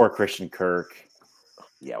honestly, before Christian Kirk.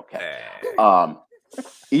 Yeah, okay.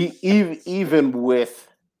 Even with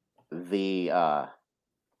the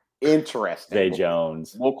interesting Zay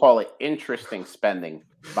Jones, we'll call it interesting spending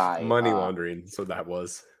by money laundering. So that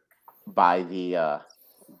was by the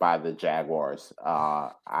Jaguars.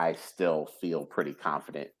 I still feel pretty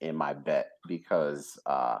confident in my bet because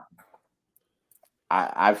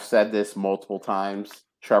I've said this multiple times.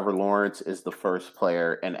 Trevor Lawrence is the first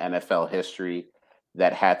player in NFL history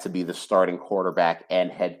that had to be the starting quarterback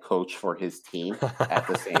and head coach for his team at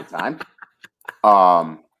the same time.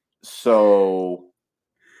 So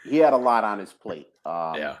he had a lot on his plate.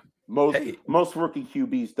 Most rookie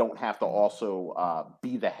QBs don't have to also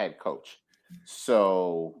be the head coach.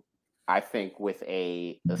 So I think with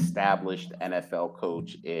a established NFL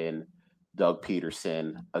coach in Doug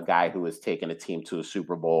Peterson, a guy who has taken a team to a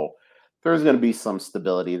Super Bowl, there's going to be some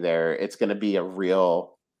stability there. It's going to be a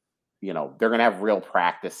real, they're going to have real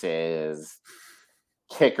practices.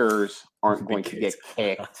 Kickers aren't going to get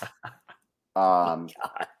kicked.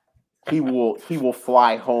 He will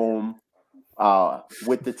fly home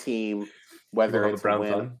with the team, whether it's a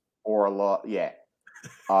win or a loss. Yeah.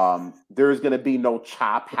 There's going to be no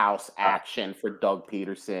chop house action for Doug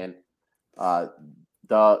Peterson. Doug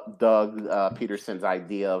Peterson's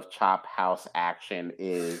idea of chop house action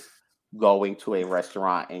is going to a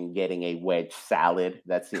restaurant and getting a wedge salad.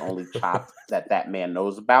 That's the only chop that man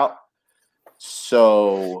knows about.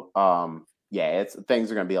 So,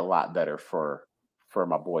 things are going to be a lot better for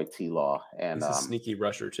my boy T-Law. And he's a sneaky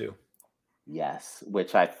rusher too. Yes,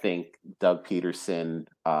 which I think Doug Peterson,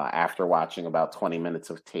 after watching about 20 minutes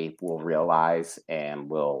of tape, will realize and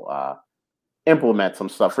will implement some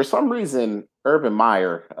stuff. For some reason, Urban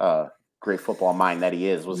Meyer, great football mind that he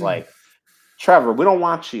is, was like, Trevor, we don't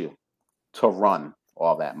want you to run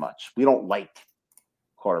all that much. We don't like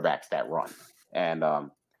quarterbacks that run. And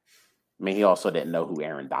he also didn't know who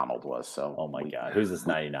Aaron Donald was. So, oh my God, who's this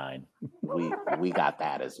 99? We got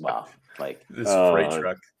that as well. Like this freight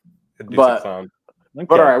truck. But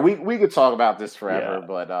all right, we could talk about this forever,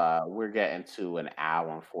 but we're getting to an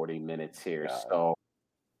hour and 40 minutes here. So,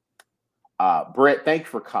 Britt, thank you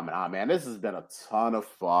for coming on, man. This has been a ton of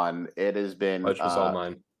fun. It has been all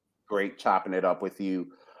mine. Great chopping it up with you.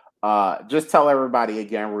 Just tell everybody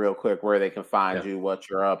again real quick where they can find you, what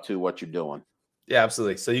you're up to, what you're doing. Yeah,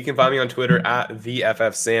 absolutely. So you can find me on Twitter at the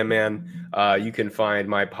FF Sandman. You can find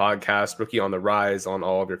my podcast, Rookie on the Rise, on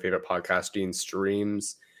all of your favorite podcasting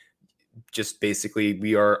streams. Just basically,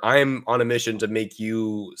 I'm on a mission to make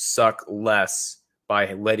you suck less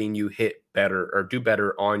by letting you hit better or do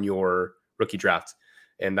better on your rookie draft.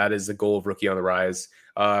 And that is the goal of Rookie on the Rise.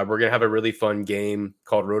 We're going to have a really fun game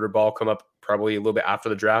called Rotor Ball come up probably a little bit after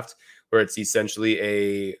the draft, where it's essentially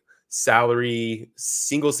a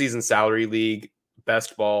single season salary league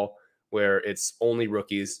best ball where it's only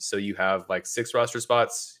rookies. So you have like 6 roster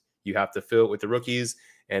spots. You have to fill it with the rookies.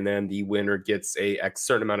 And then the winner gets a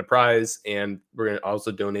certain amount of prize. And we're going to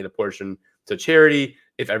also donate a portion to charity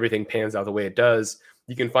if everything pans out the way it does.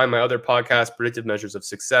 You can find my other podcast, Predictive Measures of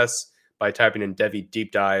Success, by typing in Devi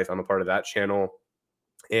Deep Dive. I'm a part of that channel.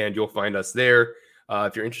 And you'll find us there.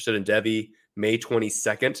 If you're interested in Devi, May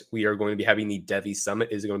 22nd, we are going to be having the Devi Summit.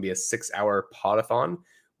 It is going to be a 6-hour podathon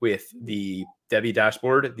with the Devi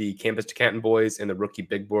Dashboard, the Campus to Canton boys, and the Rookie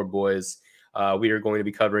Big Board boys. We are going to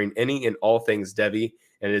be covering any and all things Devi,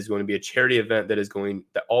 and it is going to be a charity event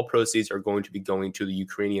that all proceeds are going to be going to the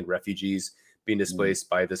Ukrainian refugees being displaced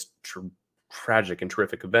by this tragic and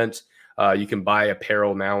terrific event. You can buy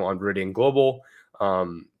apparel now on Viridian Global.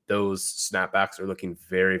 Those snapbacks are looking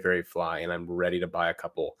very, very fly, and I'm ready to buy a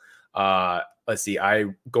couple. Let's see.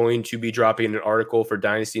 I'm going to be dropping an article for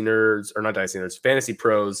Fantasy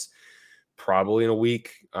Pros, probably in a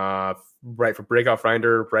week. Right for Breakout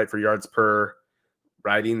Finder, right for Yards Per.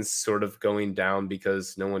 Writing's sort of going down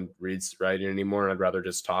because no one reads writing anymore. I'd rather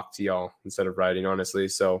just talk to y'all instead of writing, honestly.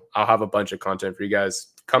 So I'll have a bunch of content for you guys.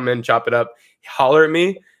 Come in, chop it up, holler at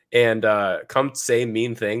me, and come say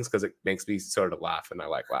mean things because it makes me sort of laugh, and I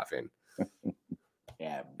like laughing.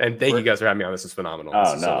 Yeah. And thank you guys for having me on. This is phenomenal. Oh,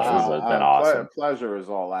 this is no, this has been awesome. Pleasure is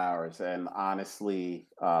all ours. And honestly,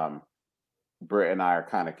 Britt and I are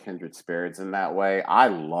kind of kindred spirits in that way. I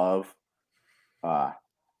love,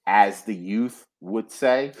 as the youth would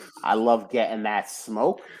say, I love getting that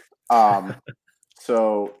smoke.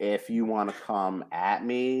 So if you want to come at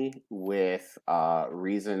me with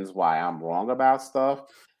reasons why I'm wrong about stuff,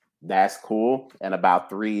 that's cool. In about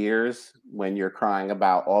 3 years, when you're crying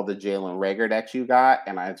about all the Jalen Reagor that you got,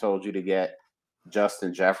 and I told you to get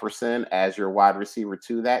Justin Jefferson as your wide receiver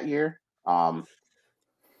 2 that year.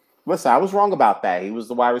 Listen, I was wrong about that. He was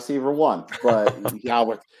the wide receiver 1, but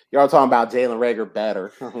y'all talking about Jalen Reagor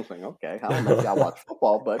better. I was like, okay, I don't know if y'all watch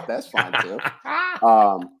football, but that's fine too.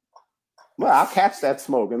 Well, I'll catch that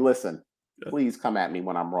smoke. And listen, please come at me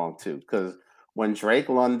when I'm wrong too, because when Drake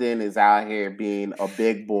London is out here being a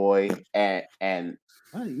big boy, and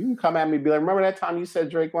you can come at me and be like, remember that time you said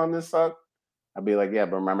Drake London sucked? I'd be like, yeah,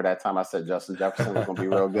 but remember that time I said Justin Jefferson was going to be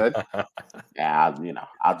real good? Yeah,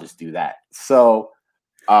 I'll just do that. So,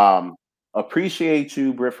 appreciate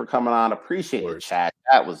you, Britt, for coming on. Appreciate the chat.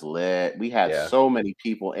 That was lit. We had so many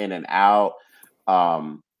people in and out.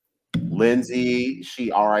 Lindsay,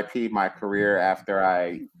 she RIP'd my career after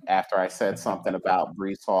I said something about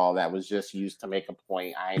Brees Hall that was just used to make a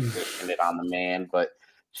point. I ain't pushing it on the man, but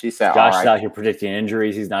she said, Josh's out here predicting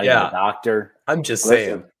injuries. He's not even a doctor. I'm just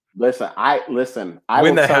saying. Listen.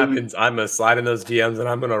 When that happens, I'm gonna slide in those DMs and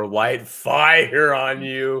I'm gonna light fire on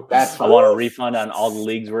you. I want a refund on all the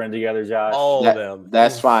leagues we're in together, Josh. All of them.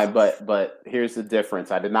 That's fine, but here's the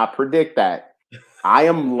difference. I did not predict that. I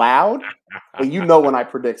am loud, but when I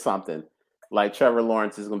predict something, like Trevor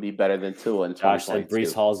Lawrence is going to be better than Tua in 2022. Josh said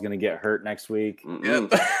Brees Hall is going to get hurt next week.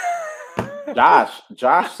 Yep.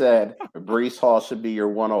 Josh said Brees Hall should be your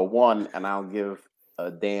 101, and I'll give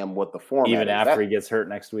a damn what the format even is. After he gets hurt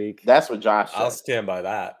next week. That's what Josh said. I'll stand by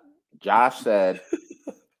that. Josh said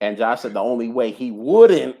the only way he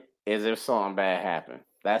wouldn't is if something bad happened.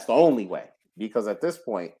 That's the only way. Because at this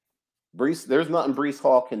point, there's nothing Brees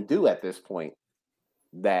Hall can do at this point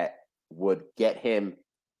that would get him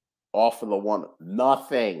off of the one.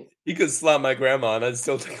 Nothing. He could slap my grandma and I'd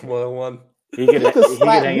still take him 101. He could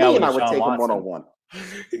hang out with I would take him 101.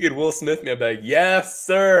 He could Will Smith me. I'd be like, yes,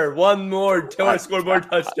 sir. One more. Score more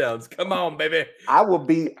touchdowns. Come on, baby. I would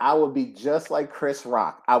be just like Chris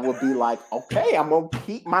Rock. I would be like, okay, I'm gonna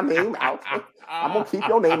keep my name out. I'm gonna keep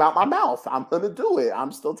your name out my mouth. I'm gonna do it.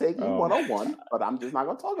 I'm still taking 101, but I'm just not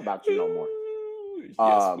gonna talk about you no more.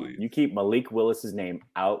 Yes, you keep Malik Willis's name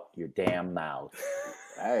out your damn mouth.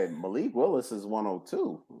 Hey, Malik Willis is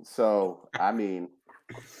 102. So I mean,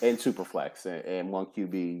 in Superflex and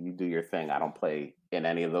 1QB, you do your thing. I don't play in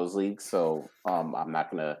any of those leagues, so I'm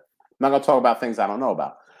not gonna talk about things I don't know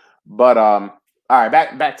about. But all right,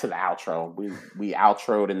 back to the outro. We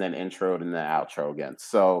outroed and then introed and then outro again.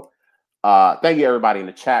 So thank you everybody in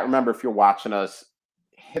the chat. Remember, if you're watching us,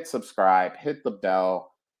 hit subscribe, hit the bell.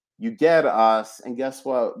 You get us, and guess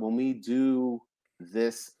what? When we do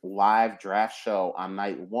this live draft show on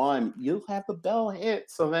night 1, you'll have the bell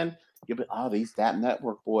hit. So then you'll be, he's that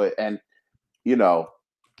network boy. And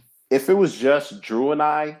if it was just Drew and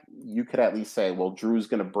I, you could at least say, well, Drew's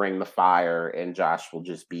gonna bring the fire and Josh will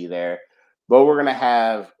just be there. But we're gonna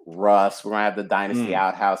have Russ, we're gonna have the Dynasty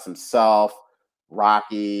Outhouse himself,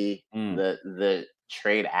 Rocky, the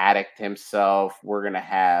trade addict himself. We're gonna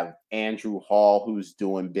have Andrew Hall, who's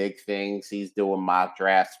doing big things. He's doing mock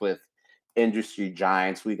drafts with industry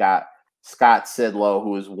giants. We got Scott Sidlow,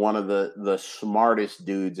 who is one of the smartest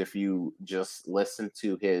dudes if you just listen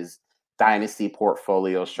to his dynasty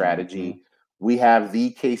portfolio strategy. We have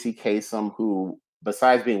the Casey Kasem, who,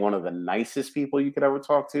 besides being one of the nicest people you could ever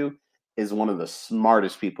talk to, is one of the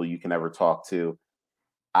smartest people you can ever talk to.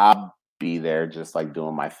 be there, just like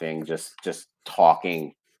doing my thing, just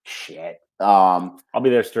talking shit. I'll be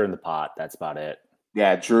there stirring the pot. That's about it.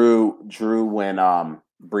 Yeah, Drew, when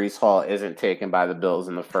Brees Hall isn't taken by the Bills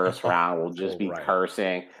in the first round, will just be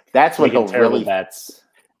cursing. That's when making he'll terrible really bets.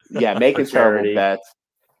 Yeah, making terrible bets.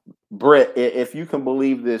 Britt, if you can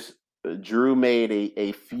believe this, Drew made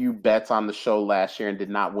a few bets on the show last year and did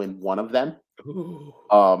not win one of them. Ooh.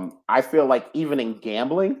 I feel like even in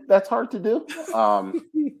gambling, that's hard to do.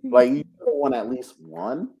 Like you won at least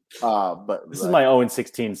one. But this is my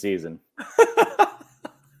 0-16 season.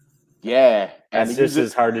 Yeah, and that's just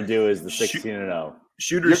as hard to do as the 16-0.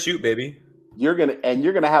 Shoot, baby. You're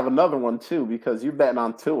gonna have another one too because you're betting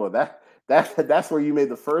on Tua. That's where you made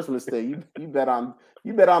the first mistake. You bet on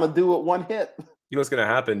a do it one hit. You know what's gonna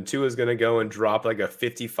happen? Tua's gonna go and drop like a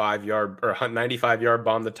 55-yard or 95-yard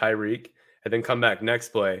bomb to Tyreek, and then come back next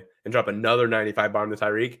play and drop another 95 bomb to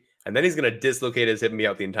Tyreek, and then he's gonna dislocate his hip and be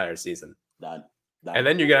out the entire season. Done. And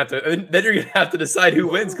then you're gonna have to decide who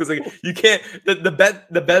wins because like you can't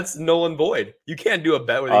the bet's null and void. You can't do a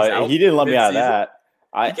bet where he's out. He didn't let me out of that.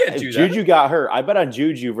 You can't do Juju that. got hurt. I bet on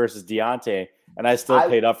Juju versus Deontay, and I still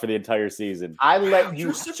paid up for the entire season.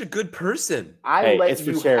 You're such a good person. It's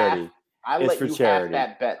for charity. It's for charity.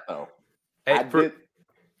 Have that bet though.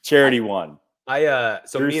 Charity won.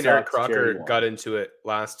 So me and Eric Crocker got into it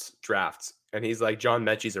last draft, and he's like, John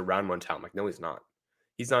Mechie's a round one talent. I'm like, no, he's not.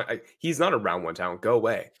 He's not a round one talent. Go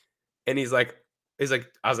away. And I was like,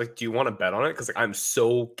 do you want to bet on it? Because like, I'm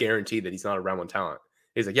so guaranteed that he's not a round one talent.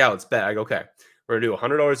 He's like, yeah, let's bet. I go, okay. We're gonna do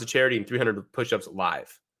 $100 to charity and 300 push-ups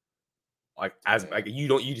live. You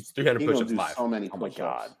do 300 push-ups live. So many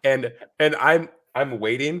push-ups. And I'm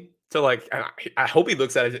waiting to like. I hope he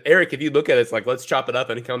looks at it. Eric, if you look at it, it's like let's chop it up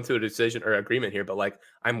and come to a decision or agreement here. But like,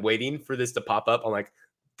 I'm waiting for this to pop up on like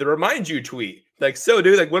the remind you tweet. Like, so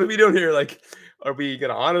dude, like, what are we doing here? Like, are we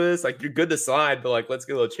gonna honor this? Like, you're good to slide, but like, let's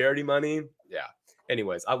get a little charity money. Yeah.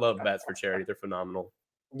 Anyways, I love bets for charity. They're phenomenal.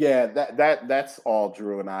 Yeah, that's all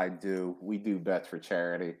Drew and I do. We do bets for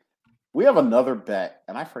charity. We have another bet,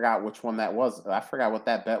 and I forgot which one that was. I forgot what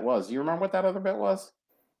that bet was. You remember what that other bet was?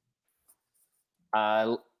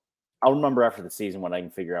 I'll remember after the season when I can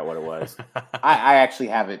figure out what it was. I actually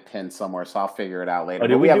have it pinned somewhere, so I'll figure it out later.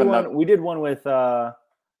 Oh, we did one with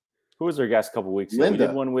who was our guest a couple weeks ago? Linda. We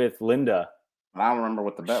did one with Linda. I don't remember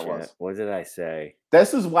what the bet was. What did I say?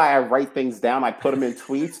 This is why I write things down. I put them in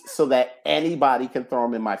tweets so that anybody can throw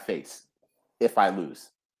them in my face if I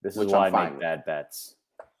lose. This is why I make bad bets.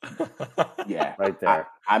 Yeah, right there.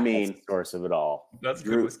 I mean, that's the source of it all. That's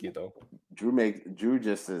good whiskey, though. Drew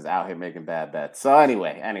just is out here making bad bets. So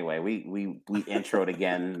anyway, we introed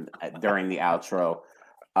again during the outro.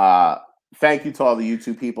 Thank you to all the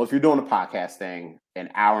YouTube people. If you're doing a podcast thing, an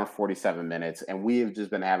hour and 47 minutes, and we have just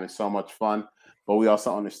been having so much fun. But we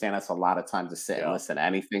also understand that's a lot of time to sit and listen to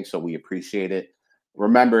anything, so we appreciate it.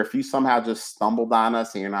 Remember, if you somehow just stumbled on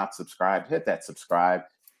us and you're not subscribed, hit that subscribe.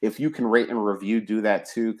 If you can rate and review, do that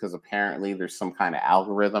too, because apparently there's some kind of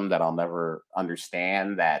algorithm that I'll never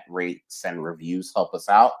understand that rates and reviews help us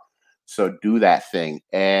out. So do that thing.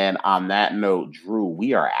 And on that note, Drew,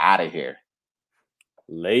 we are out of here.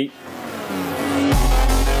 Late.